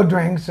you to go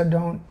drink, so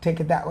don't take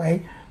it that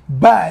way.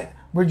 But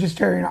we're just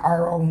sharing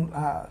our own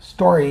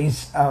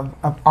stories of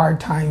our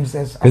times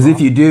as. Because if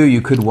you do, you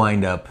could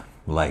wind up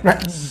like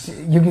this.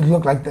 You could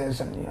look like this,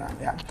 and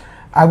yeah.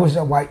 I was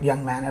a white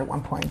young man at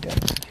one point.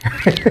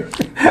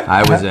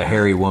 I was a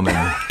hairy woman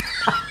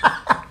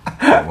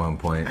at one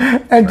point.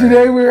 And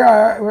today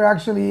we're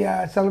actually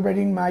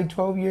celebrating my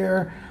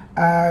 12-year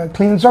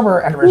clean and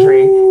sober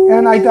anniversary. Ooh.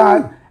 And I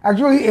thought,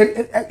 actually,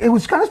 it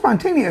was kind of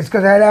spontaneous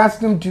because I had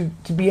asked him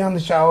to be on the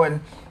show,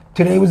 and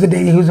today was the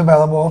day he was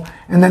available.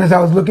 And then as I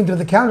was looking through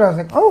the calendar, I was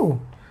like,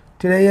 oh,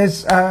 today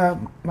is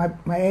my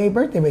 8th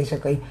birthday,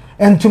 basically.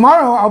 And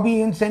tomorrow I'll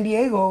be in San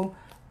Diego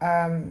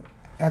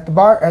at the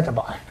bar.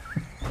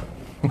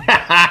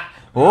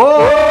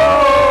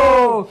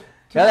 Whoa!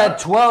 Got that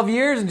 12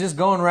 years and just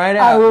going right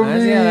out. I will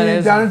be down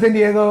in San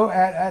Diego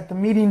at the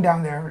meeting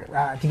down there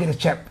to get a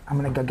chip. I'm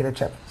going to go get a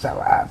chip.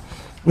 So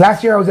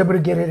last year I was able to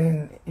get it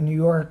in New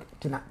York.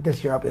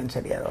 This year I'll be in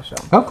San Diego. So.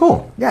 Oh,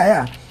 cool.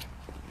 Yeah.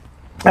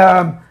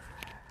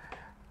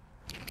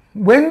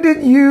 When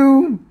did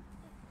you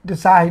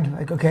decide,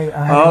 like, okay.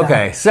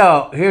 Okay,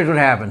 so here's what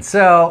happened.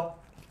 So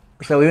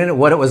we went into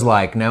what it was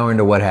like. Now we're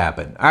into what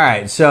happened. All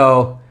right,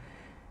 so,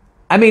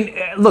 I mean,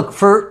 look,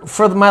 for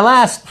my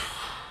last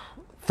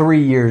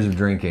 3 years of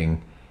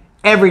drinking,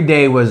 every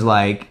day was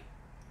like,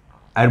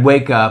 I'd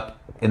wake up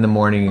in the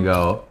morning and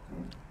go,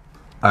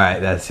 all right,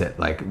 that's it.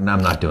 Like, I'm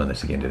not doing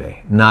this again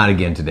today. Not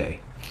again today.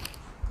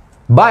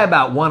 By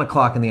about 1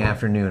 o'clock in the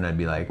afternoon, I'd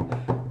be like,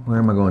 where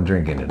am I going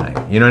drinking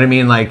tonight? You know what I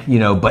mean? Like,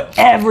 but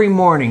every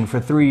morning for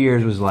 3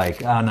 years was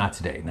like, oh, not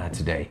today.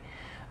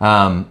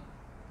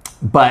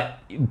 But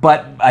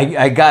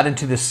I got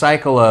into this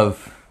cycle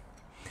of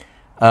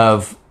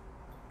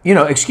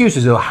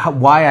excuses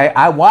of why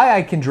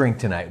I can drink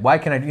tonight. Why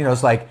can I?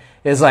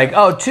 It's like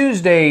oh,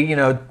 Tuesday,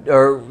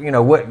 or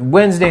what,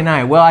 Wednesday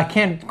night. Well, I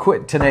can't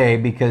quit today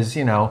because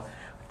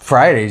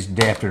Friday's the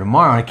day after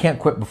tomorrow. I can't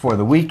quit before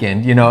the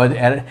weekend.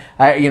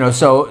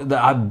 So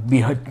I'd be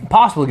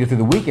impossible to get through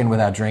the weekend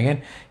without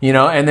drinking.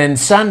 And then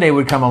Sunday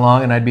would come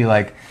along, and I'd be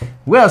like,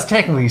 well, it's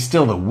technically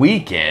still the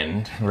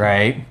weekend,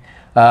 right?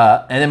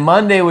 And then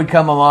Monday would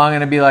come along,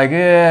 and I'd be like,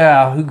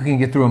 yeah, who can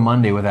get through a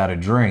Monday without a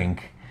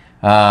drink?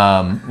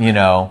 And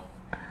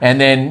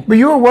then... But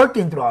you were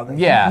working through all this.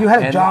 Yeah. You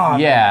had a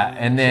job. Yeah,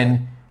 and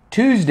then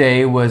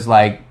Tuesday was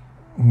like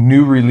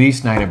new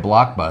release night at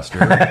Blockbuster.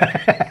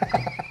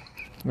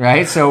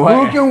 Right? So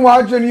who can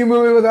watch a new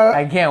movie without...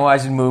 I can't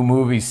watch a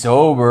movie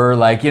sober.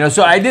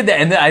 So I did that,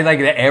 and I like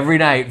that every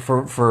night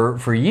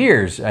for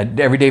years,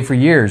 every day for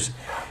years.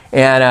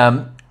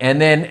 And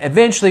then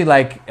eventually,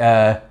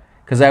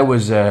 because I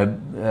was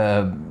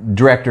a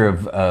director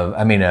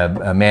a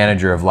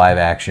manager of live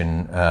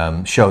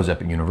action shows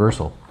up at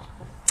Universal.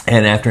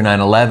 And after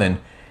 9/11,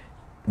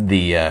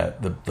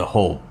 the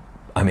whole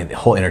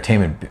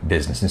entertainment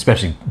business, and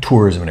especially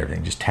tourism and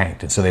everything, just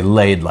tanked. And so they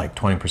laid like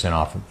 20%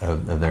 off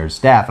of their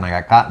staff, and I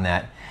got caught in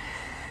that.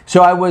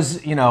 So I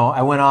was,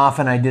 I went off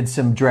and I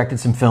directed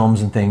some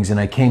films and things, and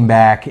I came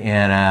back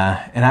and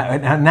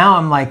now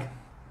I'm like,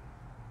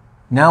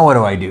 now what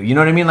do I do? You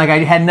know what I mean? Like I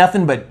had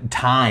nothing but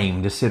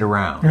time to sit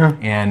around,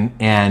 and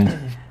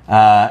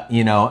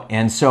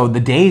so the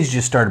days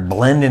just started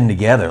blending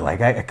together. Like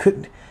I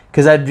couldn't.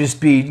 Because I'd just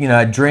be,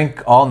 I'd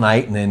drink all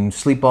night and then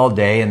sleep all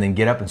day and then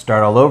get up and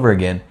start all over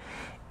again.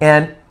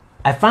 And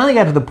I finally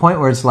got to the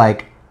point where it's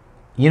like,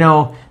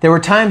 there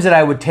were times that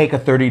I would take a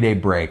 30-day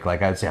break.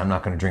 Like I'd say, I'm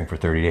not going to drink for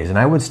 30 days. And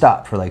I would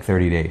stop for like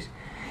 30 days.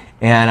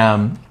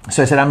 And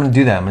so I said, I'm going to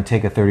do that. I'm going to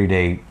take a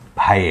 30-day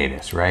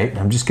hiatus, right?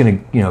 I'm just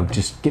going to,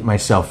 just get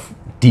myself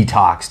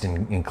detoxed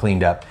and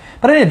cleaned up.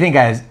 But I didn't think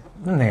I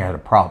had a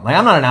problem. Like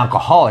I'm not an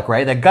alcoholic,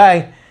 right? That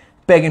guy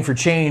begging for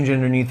change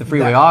underneath the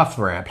freeway off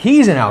ramp.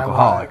 He's an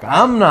alcoholic.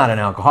 I'm not an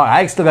alcoholic.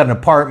 I still got an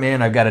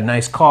apartment. I've got a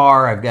nice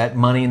car. I've got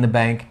money in the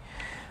bank.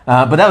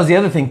 But that was the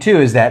other thing too,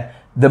 is that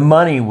the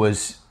money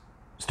was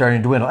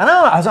starting to dwindle. And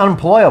I was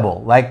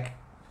unemployable. Like,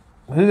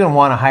 who's going to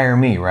want to hire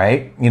me,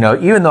 right?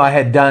 Even though I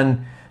had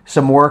done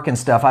some work and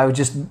stuff, I would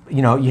just,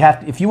 you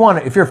have to, if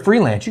you're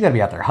freelance, you got to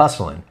be out there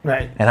hustling.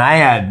 Right. And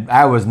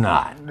I was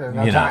not.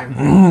 No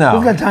time. No.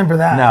 Who's got time for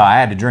that? No, I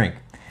had to drink.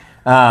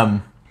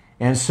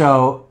 And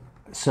so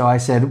I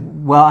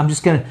said, well,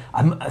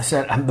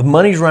 the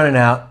money's running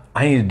out.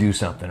 I need to do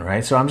something,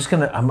 right? So I'm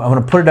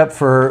going to put it up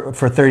for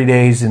 30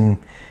 days and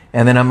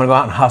then I'm going to go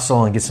out and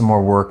hustle and get some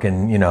more work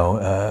and,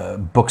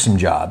 book some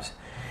jobs.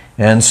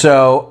 And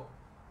so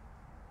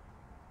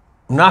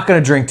I'm not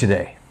going to drink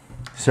today.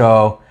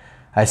 So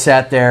I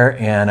sat there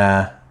and,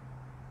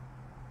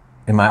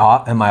 in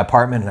my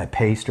apartment, and I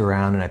paced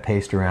around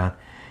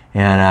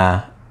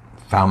and,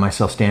 found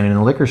myself standing in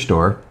a liquor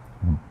store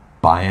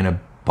buying a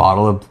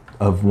bottle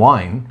of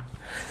wine.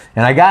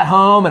 And I got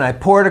home and I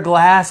poured a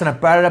glass and I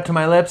brought it up to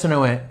my lips and I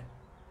went,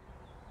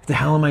 what the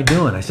hell am I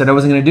doing? I said I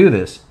wasn't going to do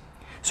this.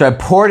 So I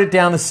poured it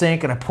down the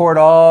sink and I poured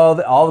all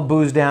the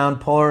booze down,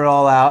 poured it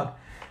all out,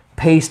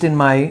 paced in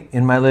my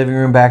living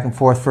room back and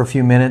forth for a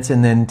few minutes,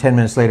 and then 10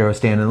 minutes later I was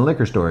standing in the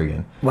liquor store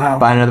again. Wow.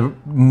 Buying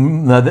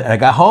another. I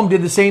got home,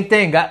 did the same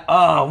thing. No,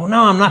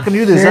 I'm not going to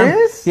do this.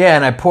 Serious? Yeah,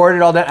 and I poured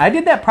it all down. I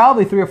did that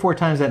probably 3 or 4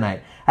 times that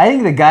night. I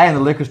think the guy in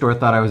the liquor store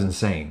thought I was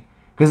insane.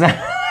 Because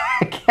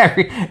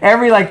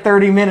every like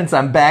 30 minutes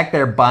I'm back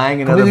there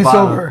buying another completely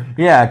bottle. Sober.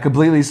 Yeah,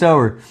 completely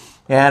sober.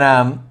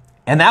 And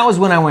that was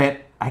when I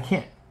went, I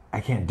can't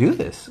do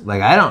this.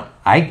 Like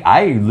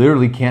I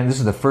literally can't. This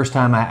is the first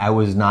time I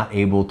was not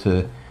able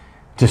to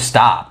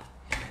stop.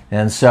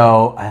 And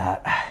so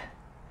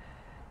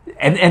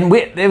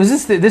it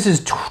was this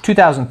is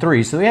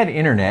 2003, so we had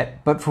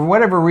internet, but for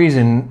whatever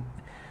reason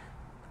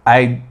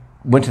I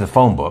went to the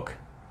phone book.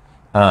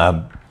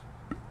 I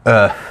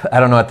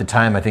don't know at the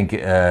time. I think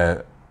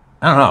I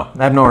don't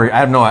know. I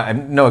have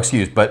no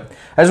excuse. But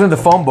I just went to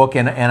the phone book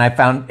and I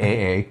found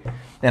AA,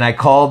 and I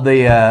called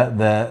the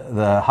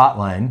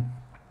hotline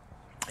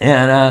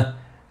and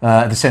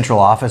the central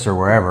office or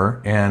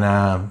wherever, and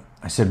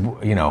I said,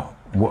 I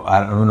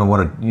don't know what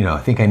I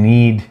think I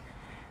need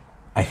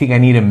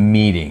a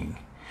meeting.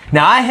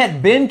 Now I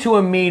had been to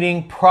a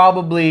meeting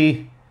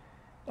probably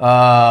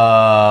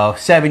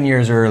 7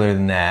 years earlier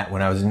than that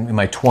when I was in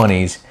my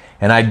 20s.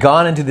 And I'd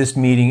gone into this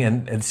meeting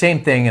and the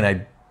same thing, and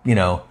I,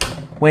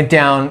 went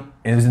down,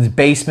 and it was in the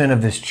basement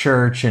of this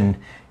church, and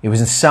it was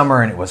in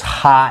summer, and it was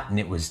hot, and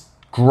it was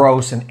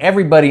gross, and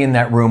everybody in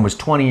that room was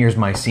 20 years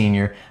my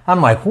senior. I'm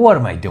like, what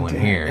am I doing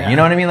here? Yeah. You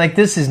know what I mean? Like,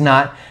 this is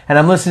not, and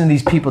I'm listening to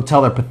these people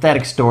tell their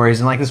pathetic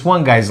stories, and like this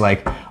one guy's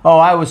like, oh,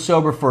 I was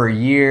sober for a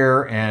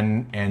year,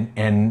 and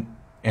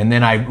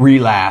then I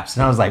relapsed,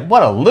 and I was like,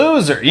 what a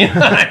loser, you know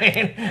what I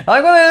mean?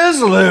 Like, what is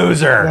this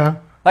loser? Yeah.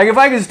 Like, if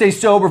I could stay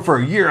sober for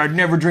a year, I'd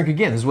never drink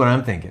again. This is what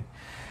I'm thinking.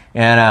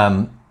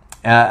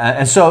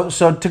 And so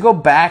to go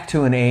back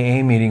to an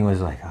AA meeting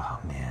was like, oh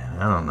man,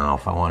 I don't know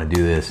if I want to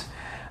do this.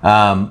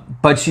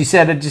 But she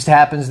said it just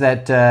happens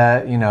that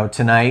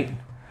tonight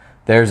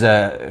it was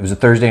a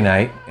Thursday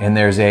night, and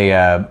there's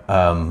a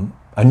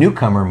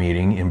newcomer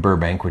meeting in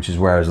Burbank, which is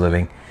where I was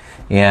living,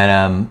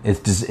 and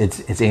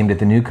it's aimed at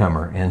the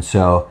newcomer, and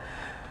so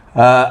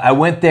I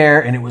went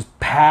there, and it was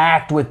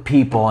packed with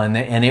people, and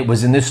it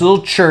was in this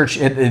little church.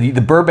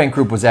 The Burbank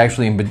group was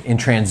actually in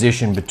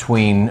transition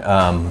between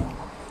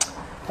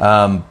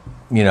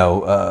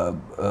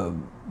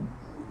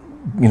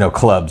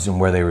clubs and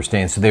where they were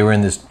staying. So they were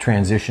in this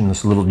transition,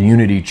 this little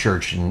unity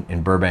church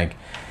in Burbank.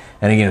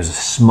 And again, it was a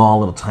small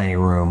little tiny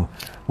room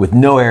with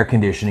no air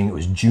conditioning. It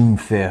was June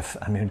 5th.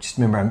 I mean, I just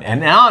remember,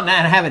 and now I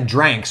haven't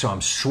drank, so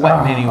I'm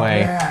sweating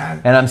anyway.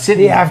 Man. And I'm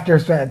sitting. The after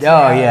sweats.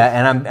 Oh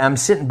yeah, and I'm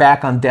sitting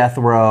back on death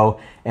row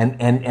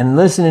and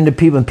listening to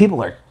people, and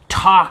people are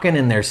talking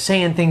and they're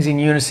saying things in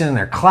unison and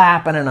they're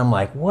clapping, and I'm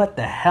like, what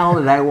the hell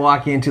did I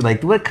walk into?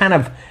 Like, what kind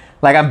of,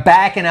 like, I'm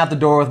backing out the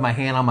door with my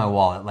hand on my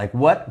wallet. Like,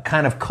 what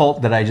kind of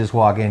cult did I just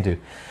walk into?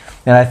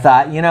 And I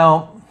thought,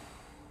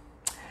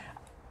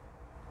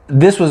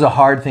 this was a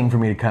hard thing for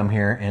me to come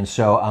here, and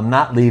so I'm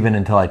not leaving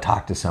until I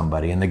talk to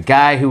somebody. And the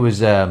guy who was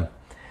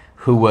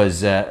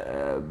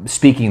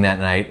speaking that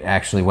night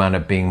actually wound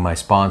up being my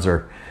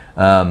sponsor,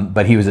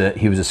 but he was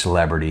a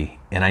celebrity,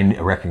 and I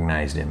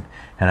recognized him.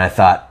 And I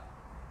thought,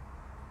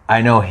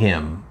 I know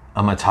him.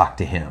 I'm gonna talk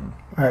to him.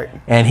 Right.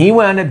 And he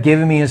wound up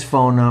giving me his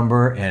phone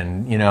number,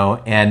 and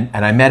and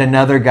I met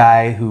another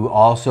guy who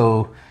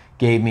also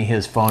gave me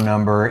his phone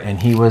number,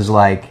 and he was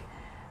like,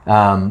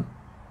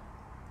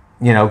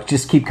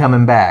 just keep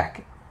coming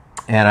back.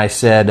 And I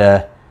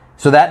said,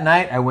 so that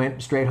night I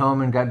went straight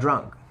home and got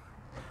drunk.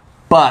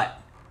 But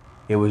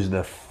it was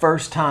the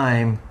first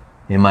time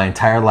in my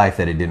entire life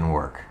that it didn't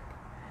work.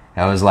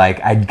 I was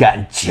like, I'd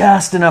gotten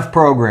just enough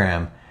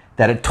program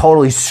that it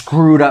totally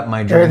screwed up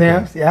my drinking.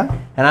 Everything else, yeah.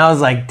 And I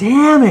was like,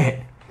 damn it.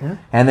 Yeah.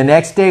 And the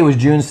next day was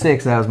June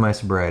 6th. That was my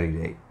sobriety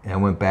date. And I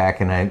went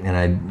back and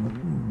I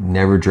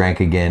never drank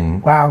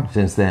again. Wow.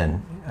 Since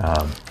then.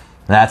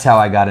 That's how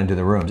I got into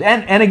the rooms.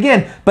 And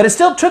again, but it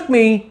still took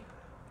me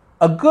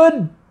a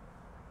good,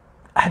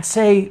 I'd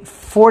say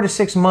 4 to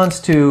 6 months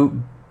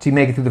to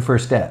make it through the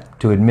first step,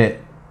 to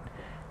admit.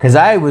 Because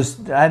I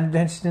just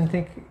didn't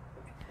think,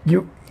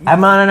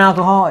 I'm not an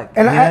alcoholic.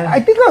 And I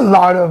think a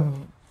lot of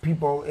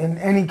people in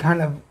any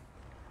kind of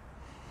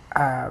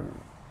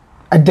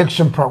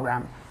addiction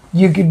program,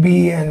 you could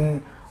be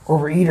in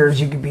overeaters,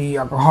 you could be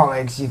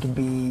alcoholics, you could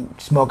be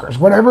smokers,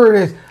 whatever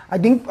it is. I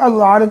think a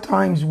lot of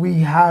times we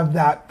have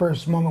that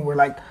first moment where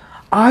like,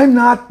 I'm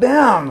not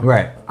them.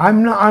 Right.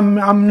 I'm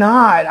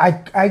not.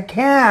 I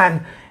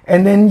can.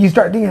 And then you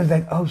start thinking, it's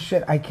like, oh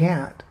shit, I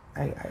can't.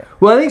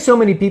 Well, I think so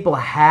many people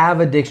have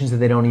addictions that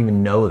they don't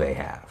even know they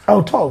have.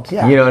 Oh, totally,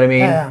 yeah. You know what I mean?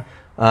 Yeah.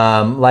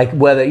 Like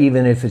whether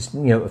even if it's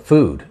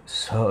food,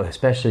 so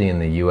especially in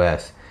the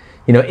U.S.,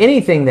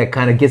 anything that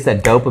kind of gets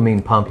that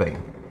dopamine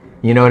pumping.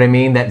 You know what I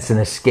mean? That's an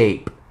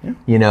escape.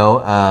 Yeah.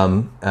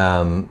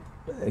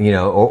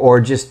 Or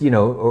just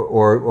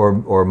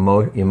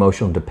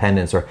emotional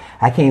dependence. Or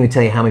I can't even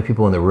tell you how many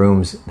people in the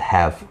rooms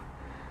have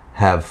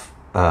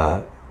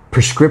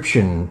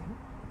prescription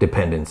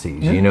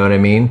dependencies. Yeah. You know what I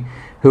mean?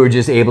 Who are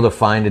just able to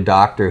find a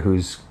doctor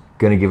who's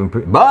going to give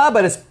them,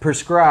 but it's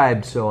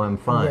prescribed, so I'm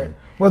fine. Okay.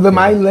 Well,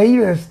 my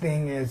latest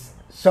thing is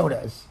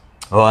sodas.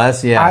 Oh,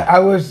 that's, yeah. I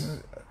was...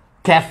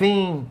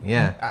 Caffeine,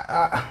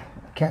 yeah.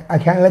 I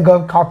can't let go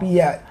of coffee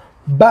yet,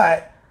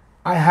 but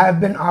I have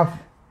been off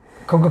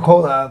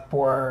Coca-Cola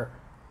for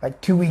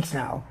like 2 weeks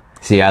now.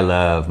 See, I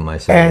love my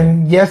soda.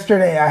 And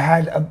yesterday I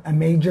had a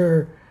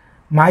major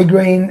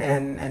migraine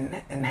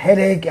and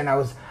headache, and I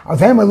was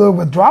having a little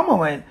withdrawal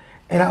moment,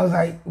 and I was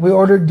like, we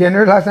ordered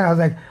dinner last night. I was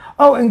like,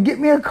 oh, and get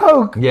me a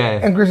Coke.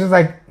 Yeah. And Chris was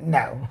like,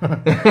 no,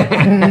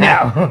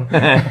 no.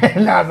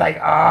 And I was like,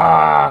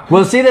 ah.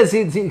 Well, see,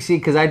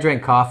 because I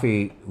drank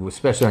coffee,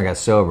 especially when I got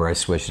sober. I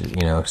switched,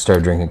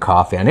 started drinking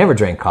coffee. I never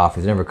drank coffee. I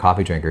was never a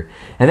coffee drinker.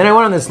 And then I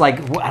went on this, I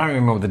don't even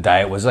remember what the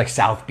diet was, like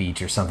South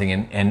Beach or something.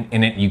 And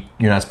in it,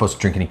 you're not supposed to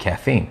drink any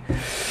caffeine.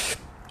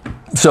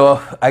 So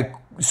I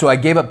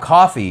gave up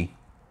coffee,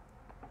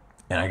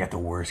 and I got the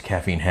worst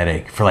caffeine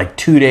headache. For like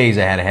 2 days,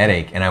 I had a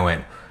headache, and I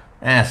went,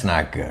 that's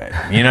not good.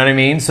 You know what I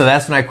mean? So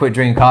that's when I quit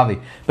drinking coffee.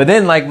 But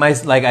then,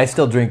 I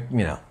still drink,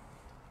 And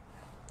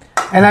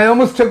I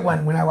almost took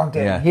one when I walked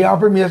in. Yeah. He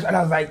offered me this, and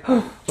I was like,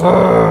 ugh.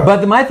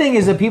 But my thing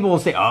is that people will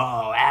say,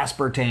 oh,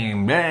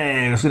 aspartame,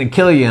 it's going to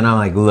kill you. And I'm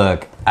like,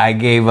 look, I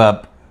gave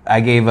up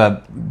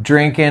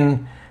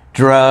drinking,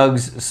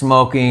 drugs,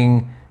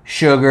 smoking,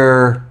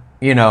 sugar,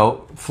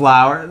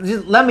 flour.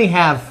 Just let me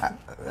have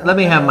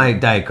my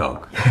Diet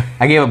Coke.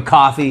 I gave up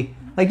coffee.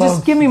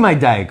 Just give me my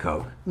Diet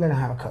Coke. Let him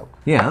have a Coke.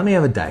 Yeah, let me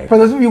have a Diet Coke. For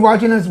those of you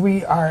watching us,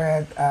 we are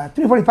at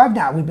 3:45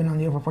 now. We've been on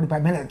the air for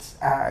 45 minutes.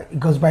 It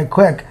goes by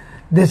quick.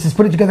 This is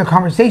Put It Together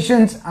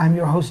Conversations. I'm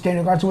your host,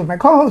 Daniel Garza, with my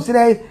co-host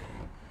today,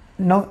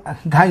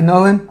 Guy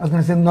Noland. I was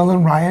going to say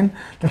Nolan Ryan.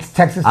 That's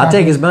Texas. I'll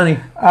take his money.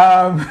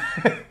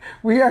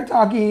 We are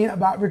talking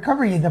about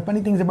recovery, the funny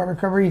things about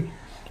recovery.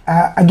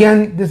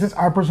 Again, this is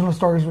our personal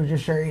stories. We're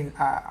just sharing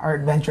our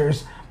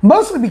adventures,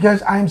 mostly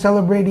because I'm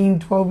celebrating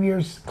 12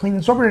 years clean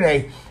and sober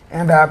today.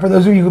 And for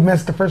those of you who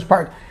missed the first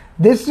part,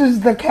 this is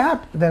the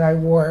cap that I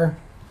wore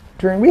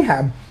during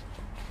rehab.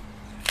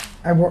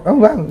 I wore. Oh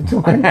wow, it's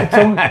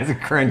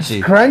crunchy.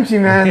 It's crunchy,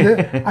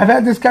 man. I've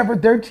had this cap for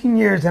 13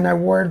 years, and I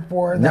wore it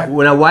for that.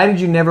 Now, why did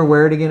you never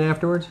wear it again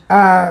afterwards?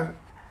 I'm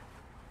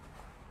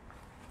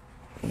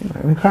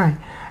crying.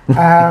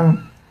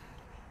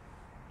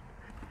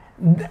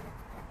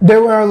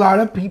 There were a lot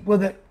of people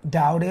that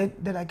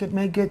doubted that I could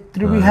make it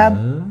through rehab.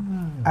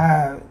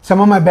 Some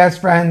of my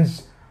best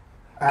friends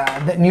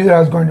that knew that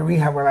I was going to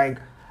rehab were like,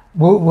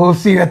 "We'll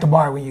see you at the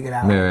bar when you get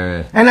out."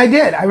 Right. And I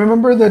did. I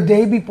remember the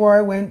day before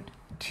I went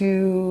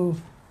to.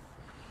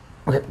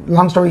 Okay,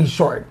 long story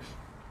short,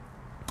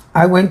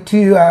 I went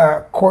to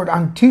court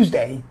on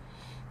Tuesday.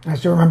 I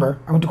still remember.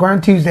 I went to court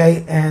on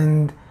Tuesday,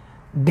 and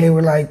they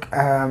were like,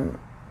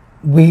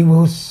 we're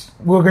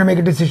going to make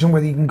a decision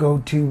whether you can go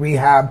to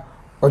rehab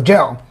or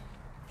jail.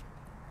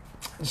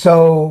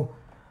 So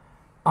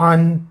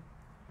on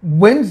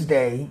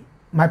Wednesday,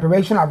 my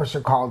probation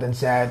officer called and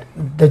said,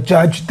 the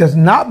judge does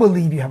not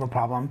believe you have a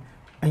problem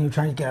and you're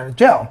trying to get out of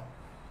jail.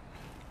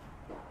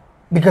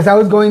 Because I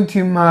was going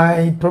to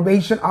my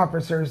probation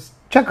officer's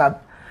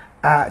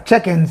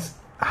check-ins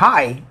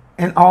high,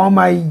 and all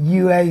my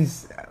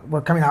UAs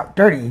were coming out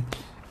dirty.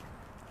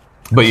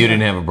 But you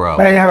didn't have a problem.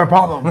 But I didn't have a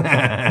problem.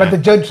 But the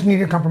judge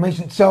needed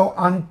confirmation. So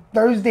on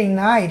Thursday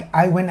night,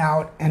 I went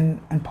out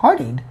and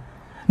partied.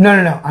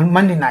 No. On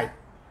Monday night,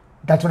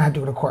 that's when I had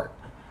to go to court.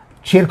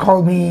 She had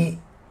called me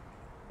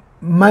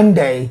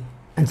Monday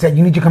and said,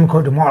 you need to come to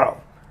court tomorrow,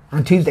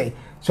 on Tuesday.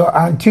 So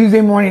on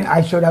Tuesday morning,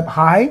 I showed up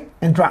high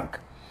and drunk.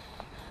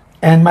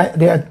 And my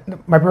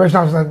probation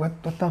officer was like,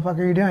 what the fuck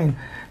are you doing?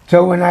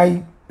 So when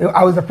I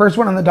was the first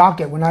one on the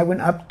docket, when I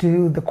went up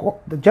to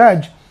the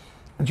judge,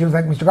 and she was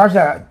like, Mr.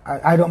 Garza,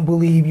 I don't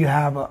believe you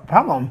have a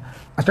problem.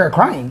 I started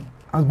crying.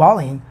 I was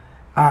bawling.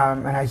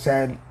 And I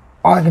said,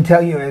 all I can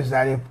tell you is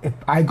that if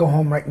I go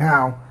home right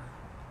now,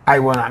 I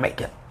will not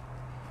make it.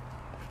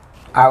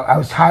 I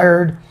was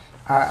tired.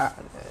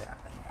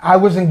 I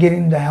wasn't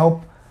getting the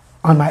help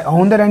on my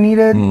own that I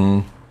needed.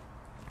 I'm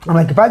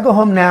like, if I go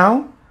home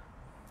now,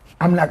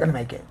 I'm not going to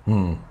make it.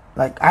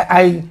 Like,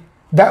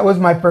 that was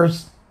my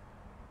first,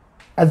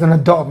 as an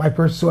adult, my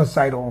first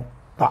suicidal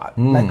thought.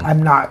 Like,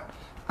 I'm not.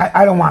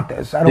 I don't want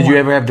this. Did you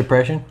ever have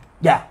depression?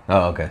 Yeah.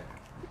 Oh, okay.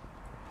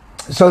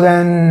 So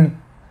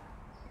then,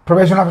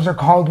 probation officer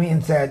called me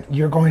and said,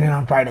 "You're going in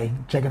on Friday.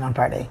 Check in on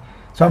Friday."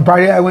 So on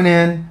Friday, I went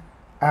in.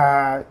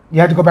 You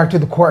had to go back to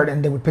the court,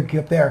 and they would pick you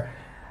up there.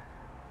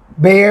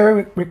 Bay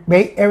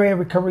Area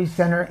Recovery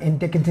Center in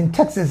Dickinson,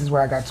 Texas, is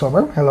where I got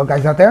sober. Hello,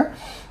 guys out there.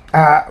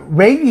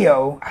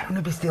 Radio. I don't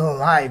know if he's still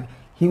alive.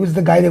 He was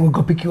the guy that would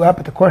go pick you up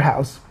at the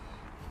courthouse,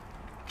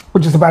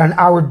 which is about an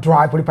hour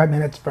drive, 45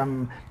 minutes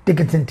from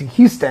Dickinson to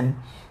Houston.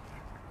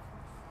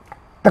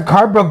 The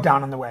car broke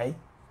down on the way.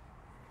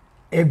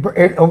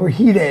 It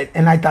overheated,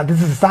 and I thought,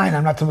 this is a sign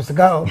I'm not supposed to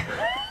go.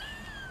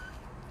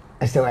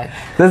 I still went.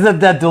 There's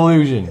that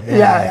delusion.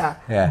 Yeah.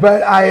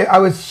 But I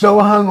was so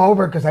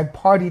hungover because I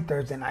partied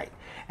Thursday night.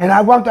 And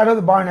I walked out of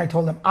the bar and I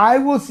told them, I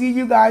will see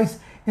you guys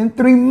in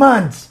 3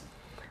 months.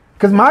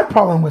 Because my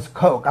problem was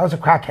coke. I was a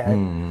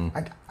crackhead.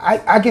 Like,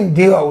 I can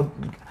deal,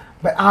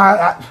 but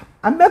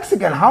I'm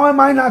Mexican. How am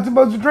I not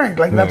supposed to drink?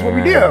 Like, that's what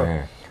we do.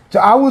 So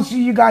I will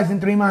see you guys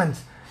in 3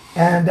 months.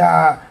 And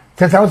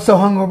since I was so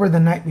hungover the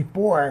night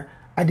before,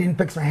 I didn't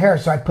fix my hair,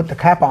 so I put the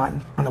cap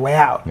on the way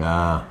out.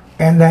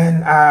 And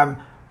then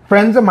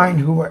friends of mine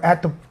who were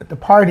at the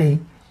party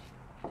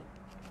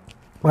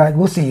were like,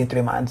 we'll see you in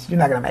 3 months. You're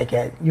not going to make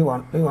it. You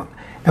won't.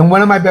 And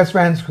one of my best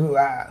friends who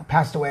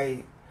passed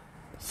away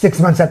 6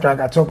 months after I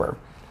got sober,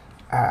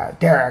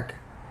 Derek,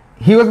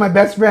 he was my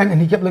best friend, and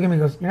he kept looking at me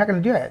and goes, you're not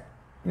going to do it.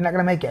 You're not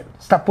going to make it.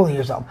 Stop fooling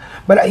yourself.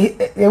 But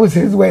it was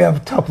his way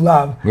of tough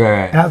love.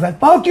 Right. And I was like,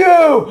 fuck you!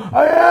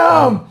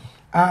 I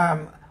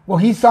am! Well,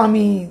 he saw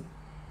me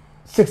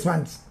 6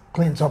 months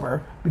clean and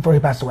sober before he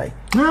passed away.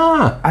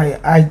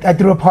 I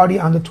threw a party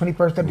on the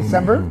 21st of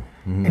December,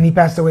 and he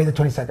passed away the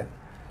 22nd.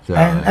 So,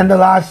 and the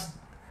last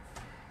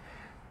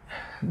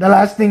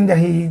thing that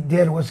he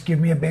did was give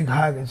me a big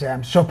hug and say,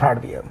 I'm so proud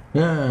of you.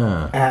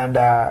 Yeah. And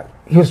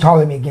he was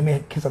taller than me, gave me a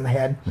kiss on the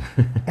head.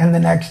 And the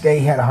next day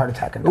he had a heart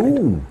attack and died.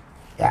 Ooh.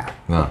 Yeah.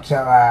 So,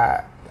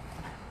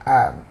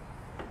 I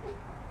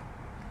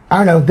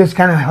don't know, this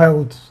kind of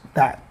holds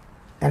that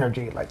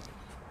energy. Like,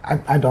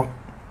 I don't.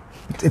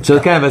 It's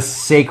kind of a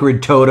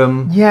sacred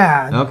totem.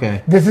 Yeah.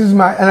 Okay. This is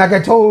my, and like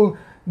I told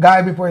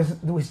Guy before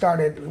we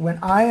started, when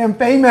I am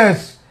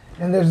famous,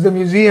 and there's the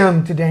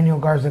museum to Daniel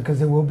Garza, because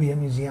there will be a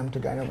museum to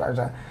Daniel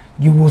Garza,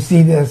 you will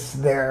see this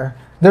there.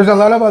 There's a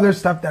lot of other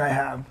stuff that I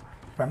have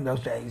from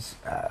those days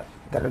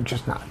that are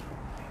just not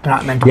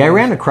meant to be. Yeah, I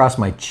ran across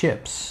my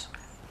chips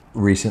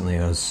recently.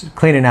 I was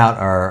cleaning out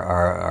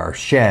our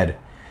shed,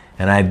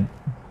 and I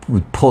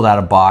pulled out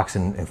a box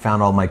and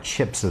found all my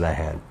chips that I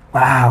had.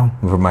 Wow.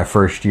 For my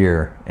first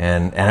year.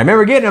 And I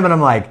remember getting them, and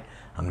I'm like,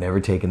 I'm never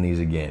taking these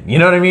again. You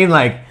know what I mean?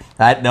 Like,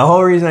 the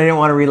whole reason I didn't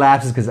want to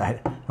relapse is because I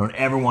don't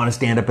ever want to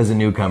stand up as a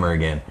newcomer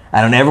again.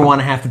 I don't ever want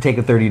to have to take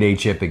a 30-day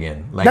chip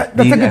again. Like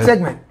that's a good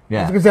segment. Yeah.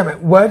 That's a good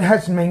segment. What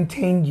has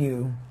maintained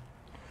you?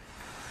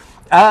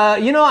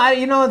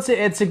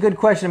 It's a good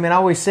question. I mean, I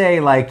always say,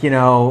 like,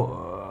 keeping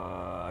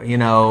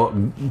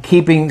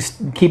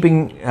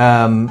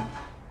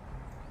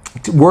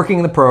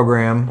working the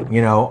program,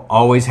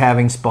 always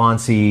having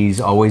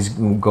sponsees, always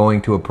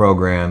going to a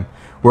program,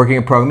 working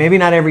a program, maybe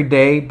not every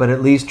day, but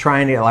at least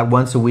trying to, like,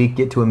 once a week,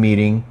 get to a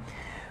meeting,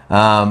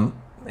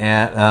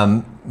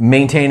 and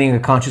maintaining a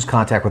conscious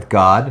contact with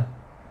God,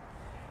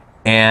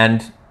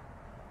 and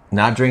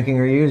not drinking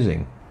or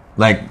using.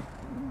 Like,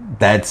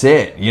 that's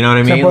it. You know what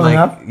I mean? Simple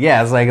enough.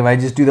 Yeah, it's like if I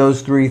just do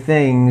those three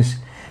things,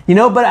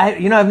 but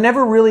I've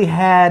never really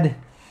had.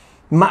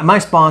 My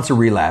sponsor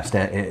relapsed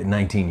at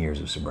 19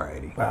 years of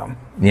sobriety. Wow.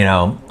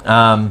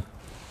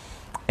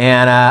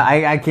 And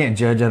I can't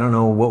judge. I don't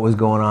know what was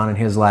going on in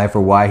his life or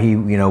why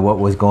what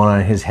was going on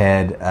in his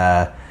head.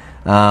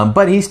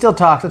 But he still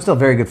talks. I'm still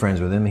very good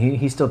friends with him.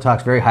 He still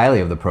talks very highly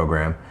of the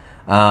program.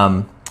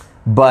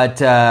 But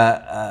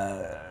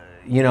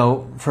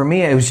for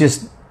me, it was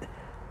just.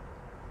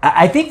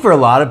 I think for a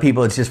lot of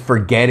people, it's just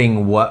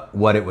forgetting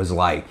what it was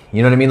like.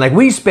 You know what I mean? Like,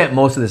 we spent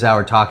most of this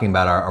hour talking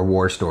about our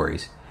war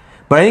stories.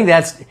 But I think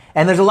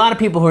and there's a lot of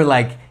people who are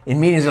like, in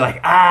meetings, they're like,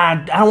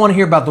 I don't want to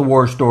hear about the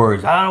war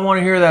stories. I don't want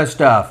to hear that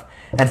stuff.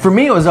 And for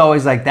me, it was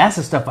always like, that's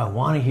the stuff I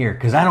want to hear,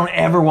 because I don't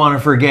ever want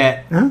to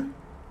forget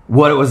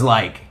what it was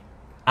like.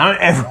 I don't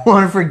ever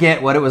want to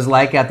forget what it was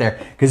like out there.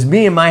 Because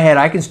me, in my head,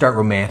 I can start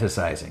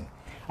romanticizing.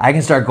 I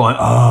can start going,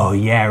 oh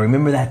yeah,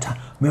 remember that time?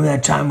 Remember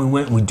that time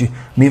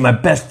me and my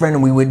best friend,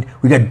 and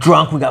we got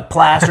drunk, we got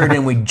plastered,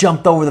 and we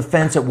jumped over the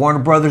fence at Warner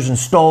Brothers and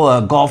stole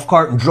a golf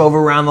cart and drove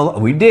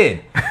around we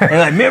did. And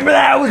like, remember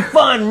that? It was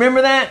fun.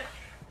 Remember that?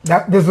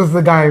 This was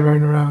the guy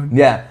running around.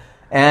 Yeah.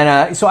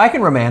 And so I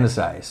can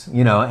romanticize,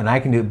 and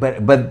I can do, but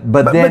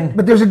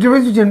there's a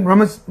difference between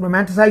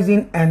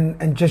romanticizing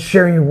and just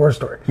sharing your war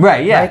story.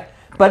 Right. Yeah.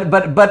 Right?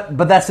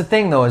 But that's the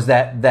thing, though, is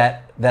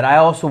that I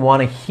also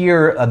want to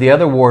hear the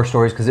other war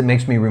stories, because it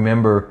makes me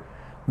remember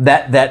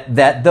that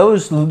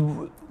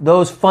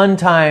those fun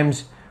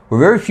times were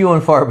very few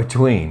and far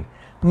between.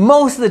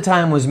 Most of the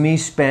time was me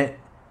spent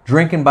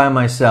drinking by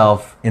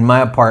myself in my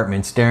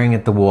apartment, staring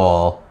at the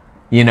wall,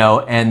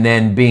 and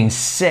then being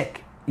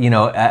sick,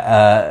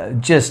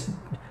 just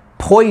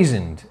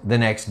poisoned the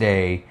next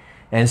day,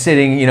 and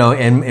sitting,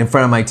 in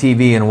front of my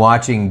TV and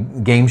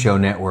watching Game Show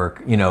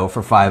Network,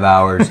 for 5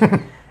 hours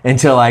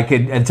until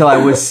I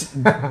was,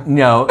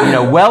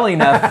 well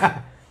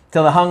enough.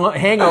 Till the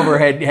hangover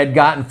had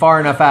gotten far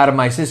enough out of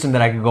my system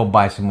that I could go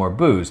buy some more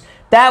booze.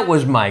 That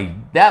was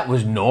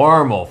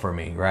normal for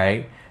me,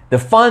 right? The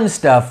fun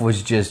stuff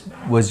was just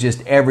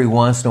every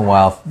once in a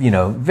while,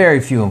 very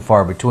few and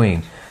far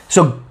between.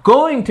 So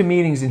going to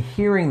meetings and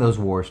hearing those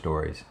war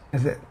stories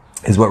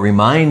is what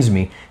reminds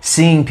me,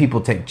 seeing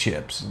people take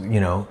chips,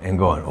 and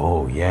going,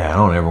 oh yeah, I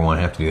don't ever want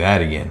to have to do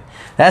that again.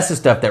 That's the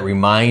stuff that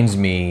reminds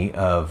me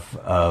of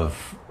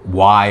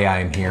why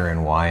I'm here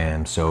and why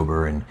I'm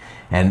sober, and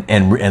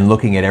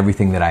looking at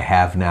everything that I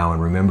have now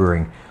and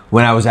remembering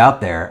when I was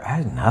out there, I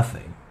had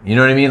nothing. You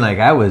know what I mean? Like,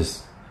 I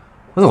was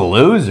a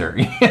loser.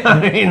 You know what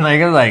I mean? Like,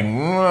 I was like,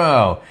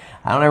 whoa,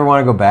 I don't ever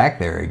want to go back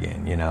there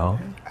again,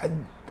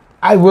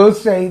 I will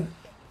say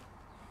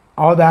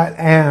all that,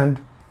 and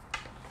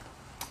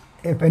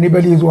if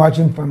anybody is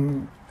watching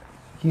from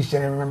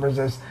Houston and remembers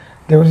this,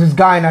 there was this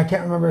guy, and I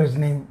can't remember his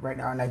name right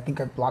now, and I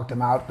think I blocked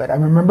him out, but I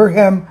remember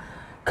him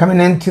coming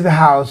into the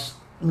house.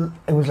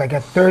 It was like a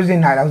Thursday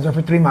night. I was there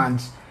for 3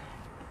 months.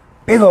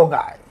 Big old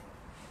guy.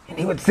 And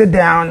he would sit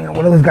down,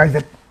 one of those guys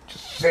that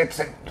just sits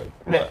and...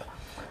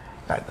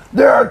 Like,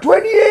 there are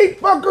 28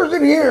 fuckers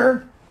in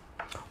here.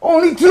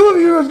 Only 2 of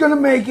you is going to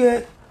make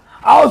it.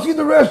 I'll see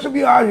the rest of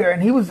you out here.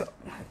 And he was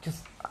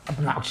just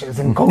obnoxious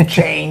and gold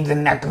chains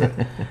and necklace.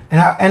 And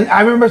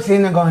I remember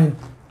sitting there going,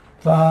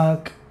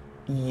 fuck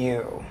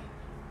you.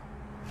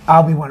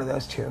 I'll be one of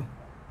those 2.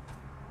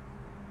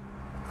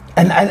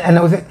 And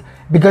it was...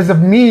 Because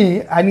of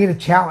me, I need a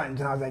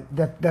challenge, and I was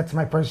like, that's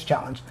my first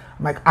challenge.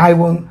 I'm like, I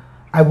will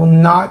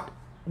not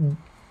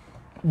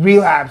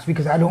relapse,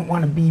 because I don't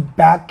want to be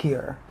back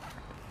here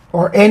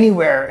or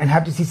anywhere and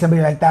have to see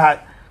somebody like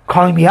that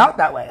calling me out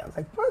that way. I was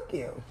like, fuck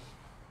you.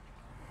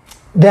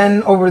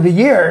 Then over the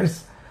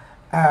years,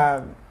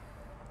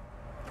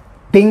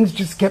 things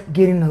just kept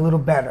getting a little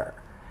better.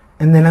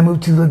 And then I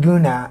moved to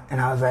Laguna,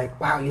 and I was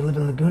like, wow, you live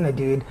in Laguna,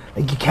 dude.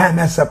 Like, you can't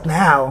mess up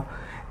now.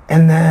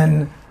 And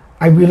then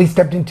I really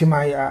stepped into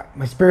my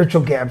my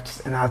spiritual gifts,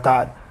 and I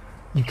thought,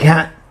 you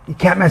can't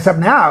mess up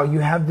now. You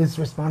have this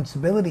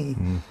responsibility.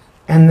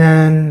 And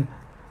then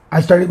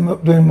I started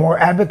doing more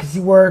advocacy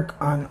work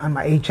on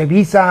my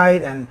HIV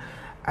side, and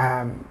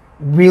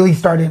really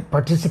started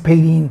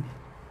participating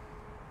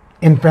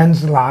in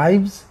friends'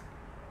 lives.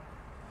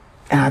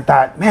 And I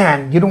thought,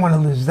 man, you don't want to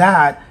lose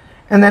that.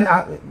 And then,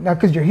 not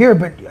because you're here,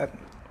 but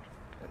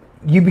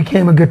you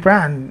became a good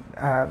friend.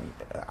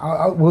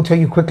 We'll tell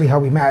you quickly how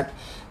we met.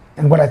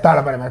 and what I thought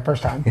about it my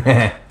first time.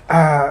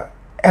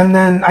 And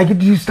then I could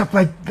do stuff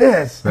like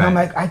this. And I'm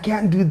like, I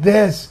can't do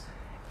this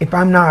if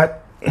I'm not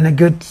in a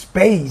good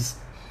space.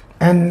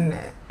 And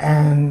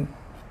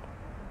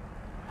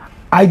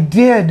I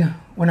did,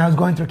 when I was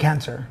going through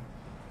cancer,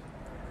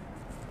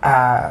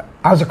 I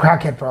was a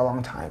crackhead for a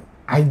long time.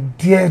 I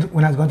did,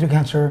 when I was going through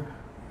cancer,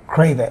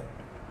 crave it.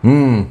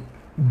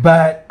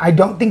 But I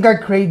don't think I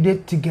craved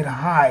it to get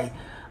high.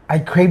 I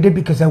craved it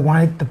because I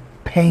wanted the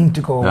pain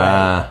to go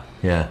away.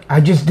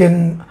 I just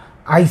didn't.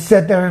 I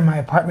sat there in my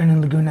apartment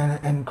in Laguna,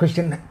 and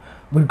Christian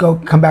would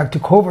come back to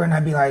Culver, and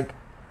I'd be like,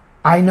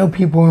 I know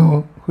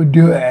people who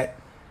do it.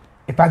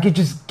 If I could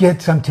just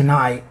get some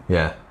tonight.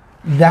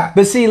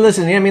 But see,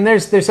 listen. I mean,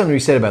 there's something to be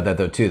said about that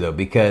though,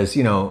 because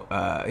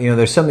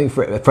there's something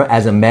for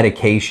as a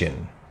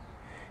medication.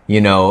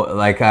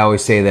 Like I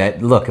always say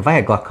that. Look, if I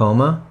had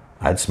glaucoma,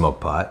 I'd smoke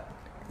pot.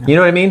 You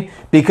know what I mean?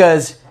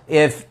 Because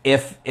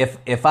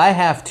if I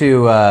have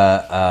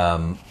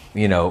to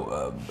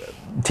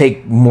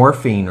take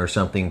morphine or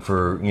something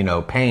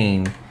for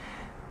pain,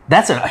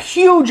 that's a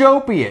huge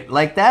opiate.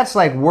 Like that's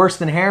like worse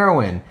than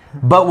heroin.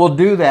 But we'll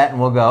do that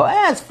and we'll go,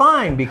 it's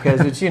fine because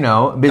it's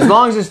as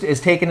long as it's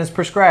taken as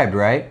prescribed,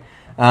 right?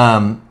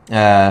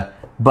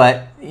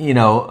 But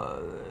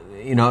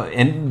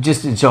and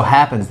just it so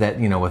happens that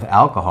with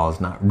alcohol, it's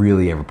not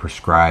really ever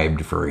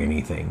prescribed for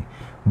anything.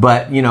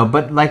 But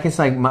but like it's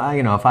like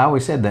if I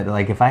always said that,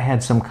 like if I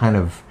had some kind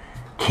of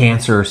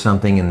cancer or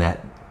something and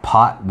that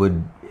pot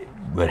would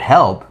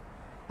help,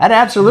 I'd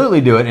absolutely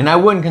do it, and I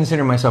wouldn't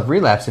consider myself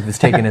relapsed if it's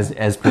taken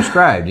as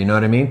prescribed. You know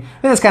what I mean?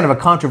 And that's kind of a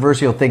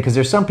controversial thing because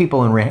there's some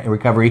people in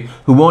recovery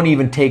who won't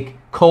even take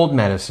cold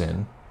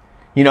medicine.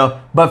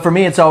 But for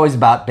me, it's always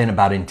been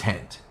about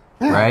intent,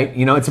 right?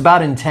 It's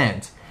about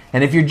intent.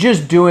 And if you're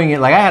just doing it,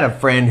 like I had a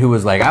friend who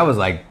was like, I was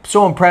like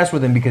so impressed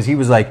with him because he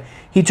was like,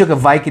 he took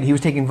he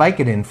was taking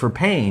Vicodin for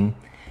pain,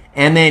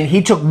 and then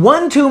he took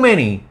one too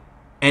many,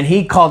 and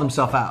he called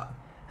himself out.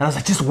 And I was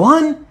like, just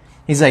one?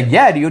 He's like,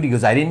 yeah, dude. He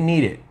goes, I didn't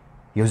need it.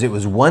 He goes, it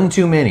was one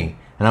too many.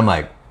 And I'm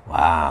like,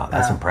 wow,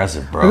 that's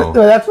impressive, bro.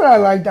 That's what I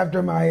liked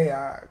after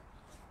my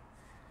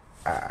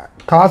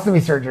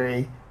colostomy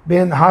surgery,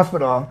 being in the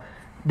hospital.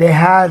 They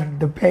had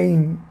the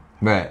pain,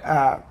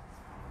 the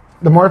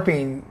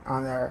morphine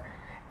on there.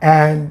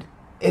 And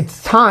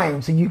it's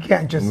time, so you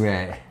can't just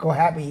go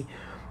happy.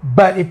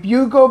 But if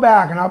you go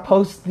back, and I'll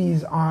post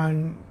these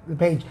on the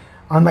page,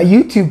 on my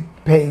YouTube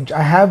page,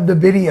 I have the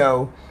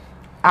video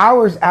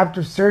hours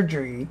after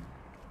surgery.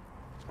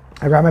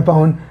 I grabbed my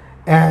phone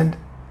and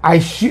I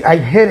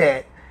hit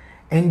it,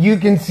 and you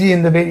can see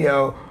in the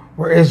video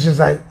where it's just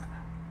like,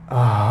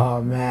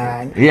 oh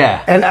man.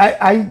 Yeah. And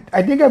I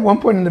think at one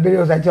point in the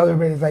videos I tell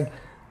everybody, it's like,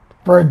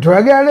 for a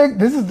drug addict,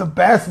 this is the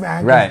best,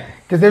 man. Right.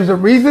 Because there's a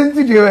reason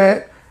to do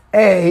it.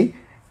 A,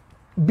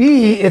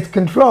 B, it's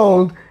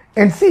controlled,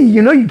 and C,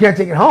 you can't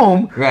take it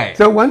home. Right.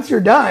 So once you're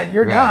done,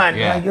 you're done.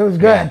 Yeah. Like it was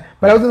good. Yeah.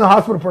 But I was in the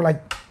hospital for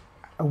like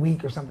a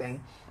week or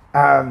something.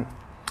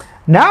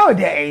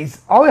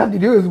 Nowadays, all you have to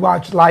do is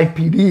watch Live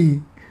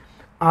PD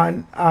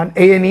on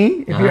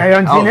A&E. If you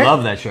haven't seen it, I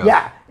love that show.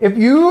 Yeah. If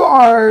you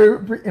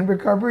are in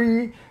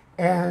recovery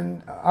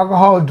and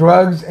alcohol,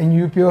 drugs, and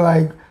you feel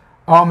like,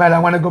 oh man, I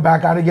want to go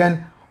back out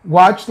again,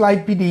 watch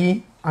Live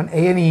PD on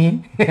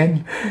A&E,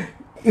 and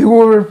it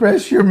will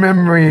refresh your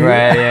memory.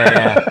 Right,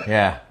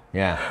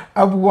 yeah.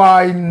 Of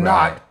why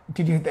not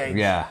to do things.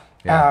 Yeah.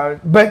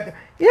 But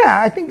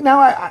yeah, I think now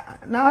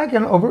I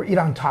can overeat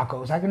on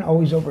tacos. I can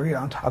always overeat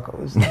on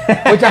tacos,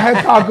 which I had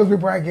tacos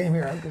before I came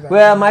here.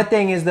 Well, my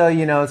thing is though,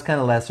 it's kind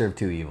of lesser of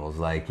two evils.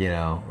 Like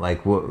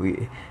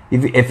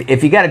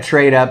if you got to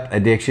trade up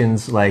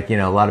addictions, like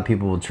a lot of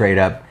people will trade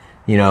up,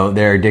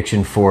 their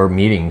addiction for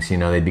meetings.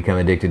 They become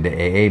addicted to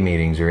AA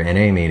meetings or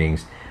NA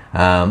meetings.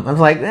 I was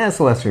like, that's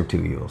the lesser of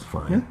two evils.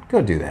 Fine,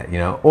 go do that.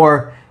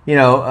 Or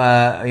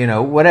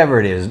whatever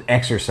it is,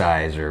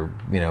 exercise or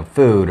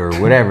food or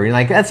whatever. You're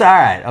like, that's all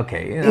right.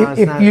 Okay,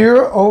 if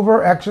you're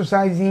over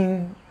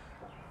exercising,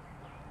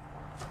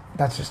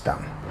 that's just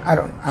dumb. I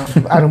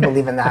don't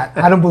believe in that.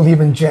 I don't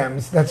believe in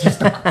gyms. That's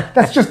just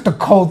a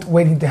cult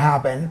waiting to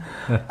happen.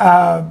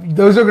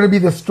 Those are going to be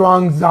the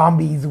strong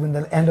zombies when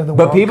the end of the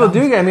world But people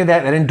comes. do. I mean,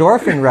 that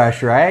endorphin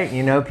rush, right?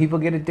 People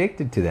get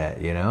addicted to that.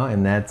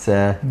 And that's.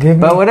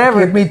 But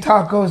whatever. Give me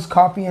tacos,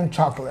 coffee, and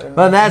chocolate.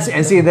 Well, that's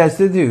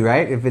the dude,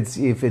 right? If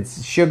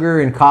it's sugar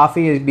and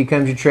coffee, it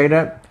becomes your trade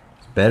up.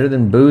 It's better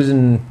than booze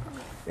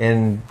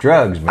and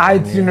drugs, man.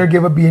 I'd sooner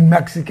give up being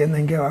Mexican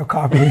than give up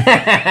coffee.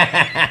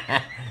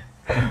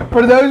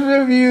 For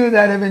those of you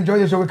that have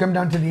enjoyed the show, we come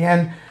down to the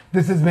end.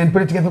 This has been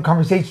Put It Together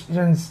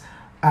Conversations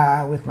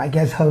with my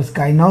guest host,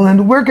 Guy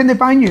Noland. Where can they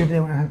find you if they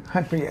want to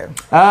hunt for you?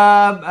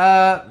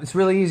 It's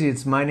really easy.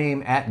 It's my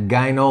name at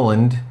Guy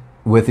Noland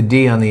with a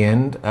D on the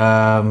end.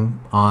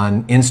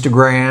 On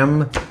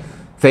Instagram,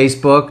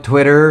 Facebook,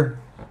 Twitter.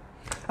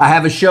 I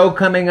have a show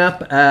coming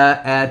up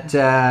at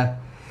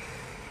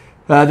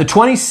the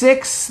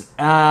 26th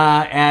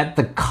at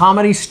the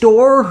Comedy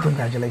Store.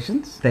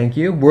 Congratulations. Thank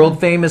you. World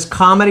famous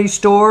Comedy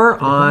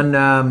Store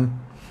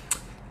on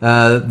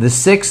The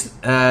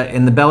 6th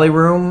in the Belly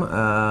Room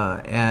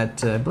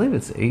at, I believe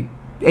it's 8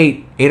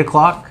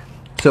 o'clock.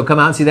 So come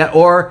out and see that.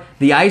 Or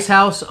the Ice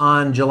House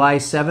on July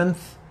 7th.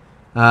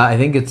 I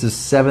think it's a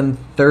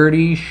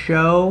 7:30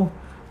 show.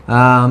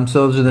 So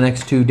those are the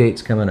next 2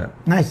 dates coming up.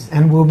 Nice.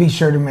 And we'll be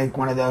sure to make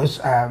one of those.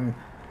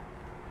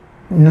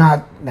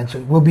 Not next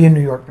week. We'll be in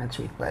New York next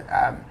week. But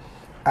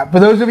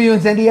for those of you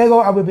in San Diego,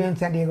 I will be in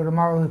San Diego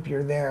tomorrow. If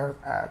you're there,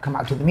 come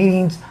out to the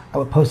meetings. I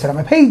will post it on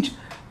my page.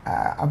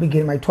 I'll be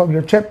getting my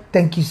 12-year trip.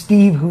 Thank you,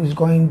 Steve, who's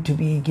going to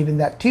be giving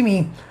that to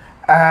me.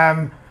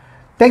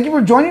 Thank you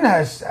for joining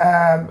us.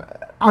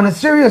 On a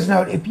serious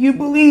note, if you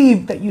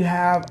believe that you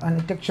have an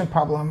addiction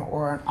problem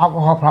or an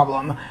alcohol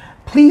problem,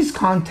 please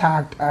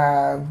contact,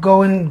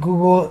 go and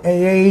Google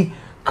AA,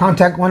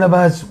 contact one of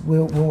us.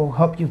 We'll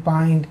help you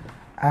find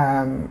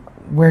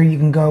where you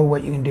can go,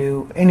 what you can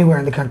do. Anywhere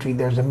in the country,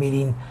 there's a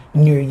meeting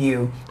near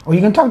you. Or you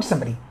can talk to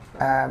somebody.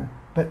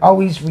 But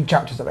always reach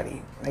out to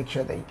somebody. Make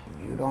sure that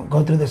you don't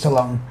go through this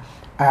alone.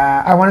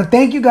 I want to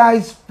thank you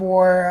guys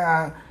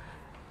for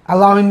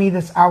allowing me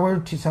this hour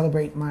to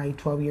celebrate my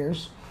 12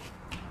 years.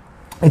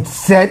 It's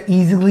said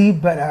easily,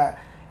 but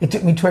it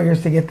took me 12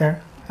 years to get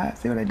there.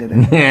 See what I did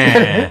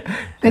there?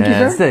 Thank you,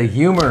 sir. It's the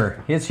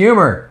humor. It's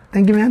humor.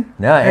 Thank you, man.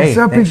 No, hey, I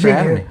so thanks for appreciate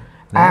having it. me.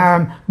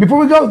 Nice. Before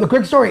we go, the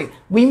quick story.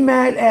 We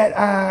met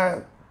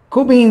at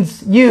Cool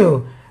Beans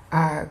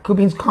Cool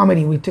Beans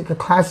Comedy. We took a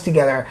class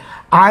together.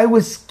 I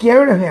was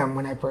scared of him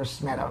when I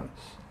first met him.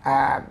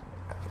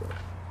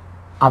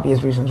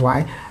 Obvious reasons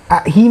why.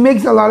 He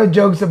makes a lot of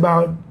jokes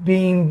about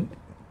being...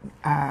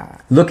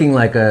 looking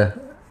like a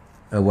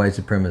white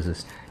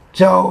supremacist.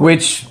 So...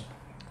 Which...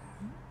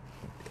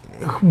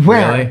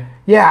 Where? Really?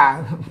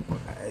 Yeah.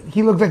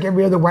 He looks like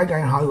every other white guy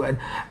in Hollywood.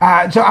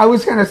 So I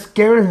was kind of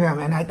scared of him,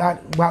 and I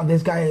thought, wow,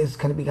 this guy is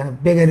going to be kind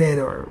of bigoted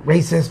or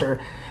racist.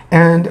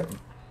 And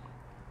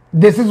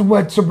this is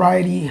what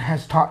sobriety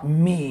has taught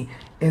me,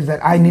 is that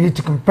I needed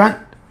to confront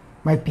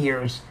my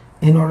fears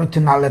in order to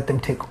not let them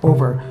take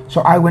over.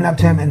 So I went up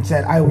to him and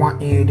said, I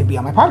want you to be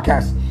on my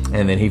podcast.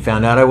 And then he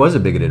found out I was a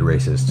bigoted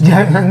racist.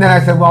 Yeah, and then I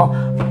said, well,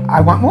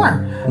 I want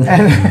more.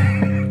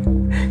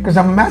 Because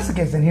I'm a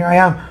masochist, and here I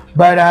am.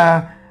 But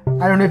I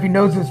don't know if he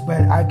knows this, but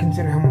I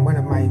consider him one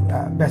of my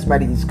best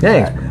buddies.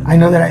 Thanks. I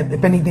know that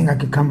if anything, I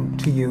could come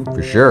to you.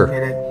 For sure.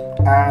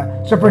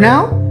 So for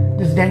now,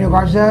 this is Daniel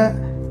Garza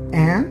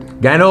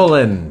and Guy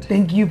Noland.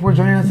 Thank you for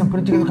joining us and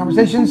putting together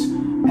conversations.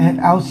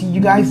 And I'll see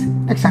you guys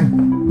next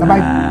time. Bye-bye.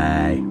 Bye.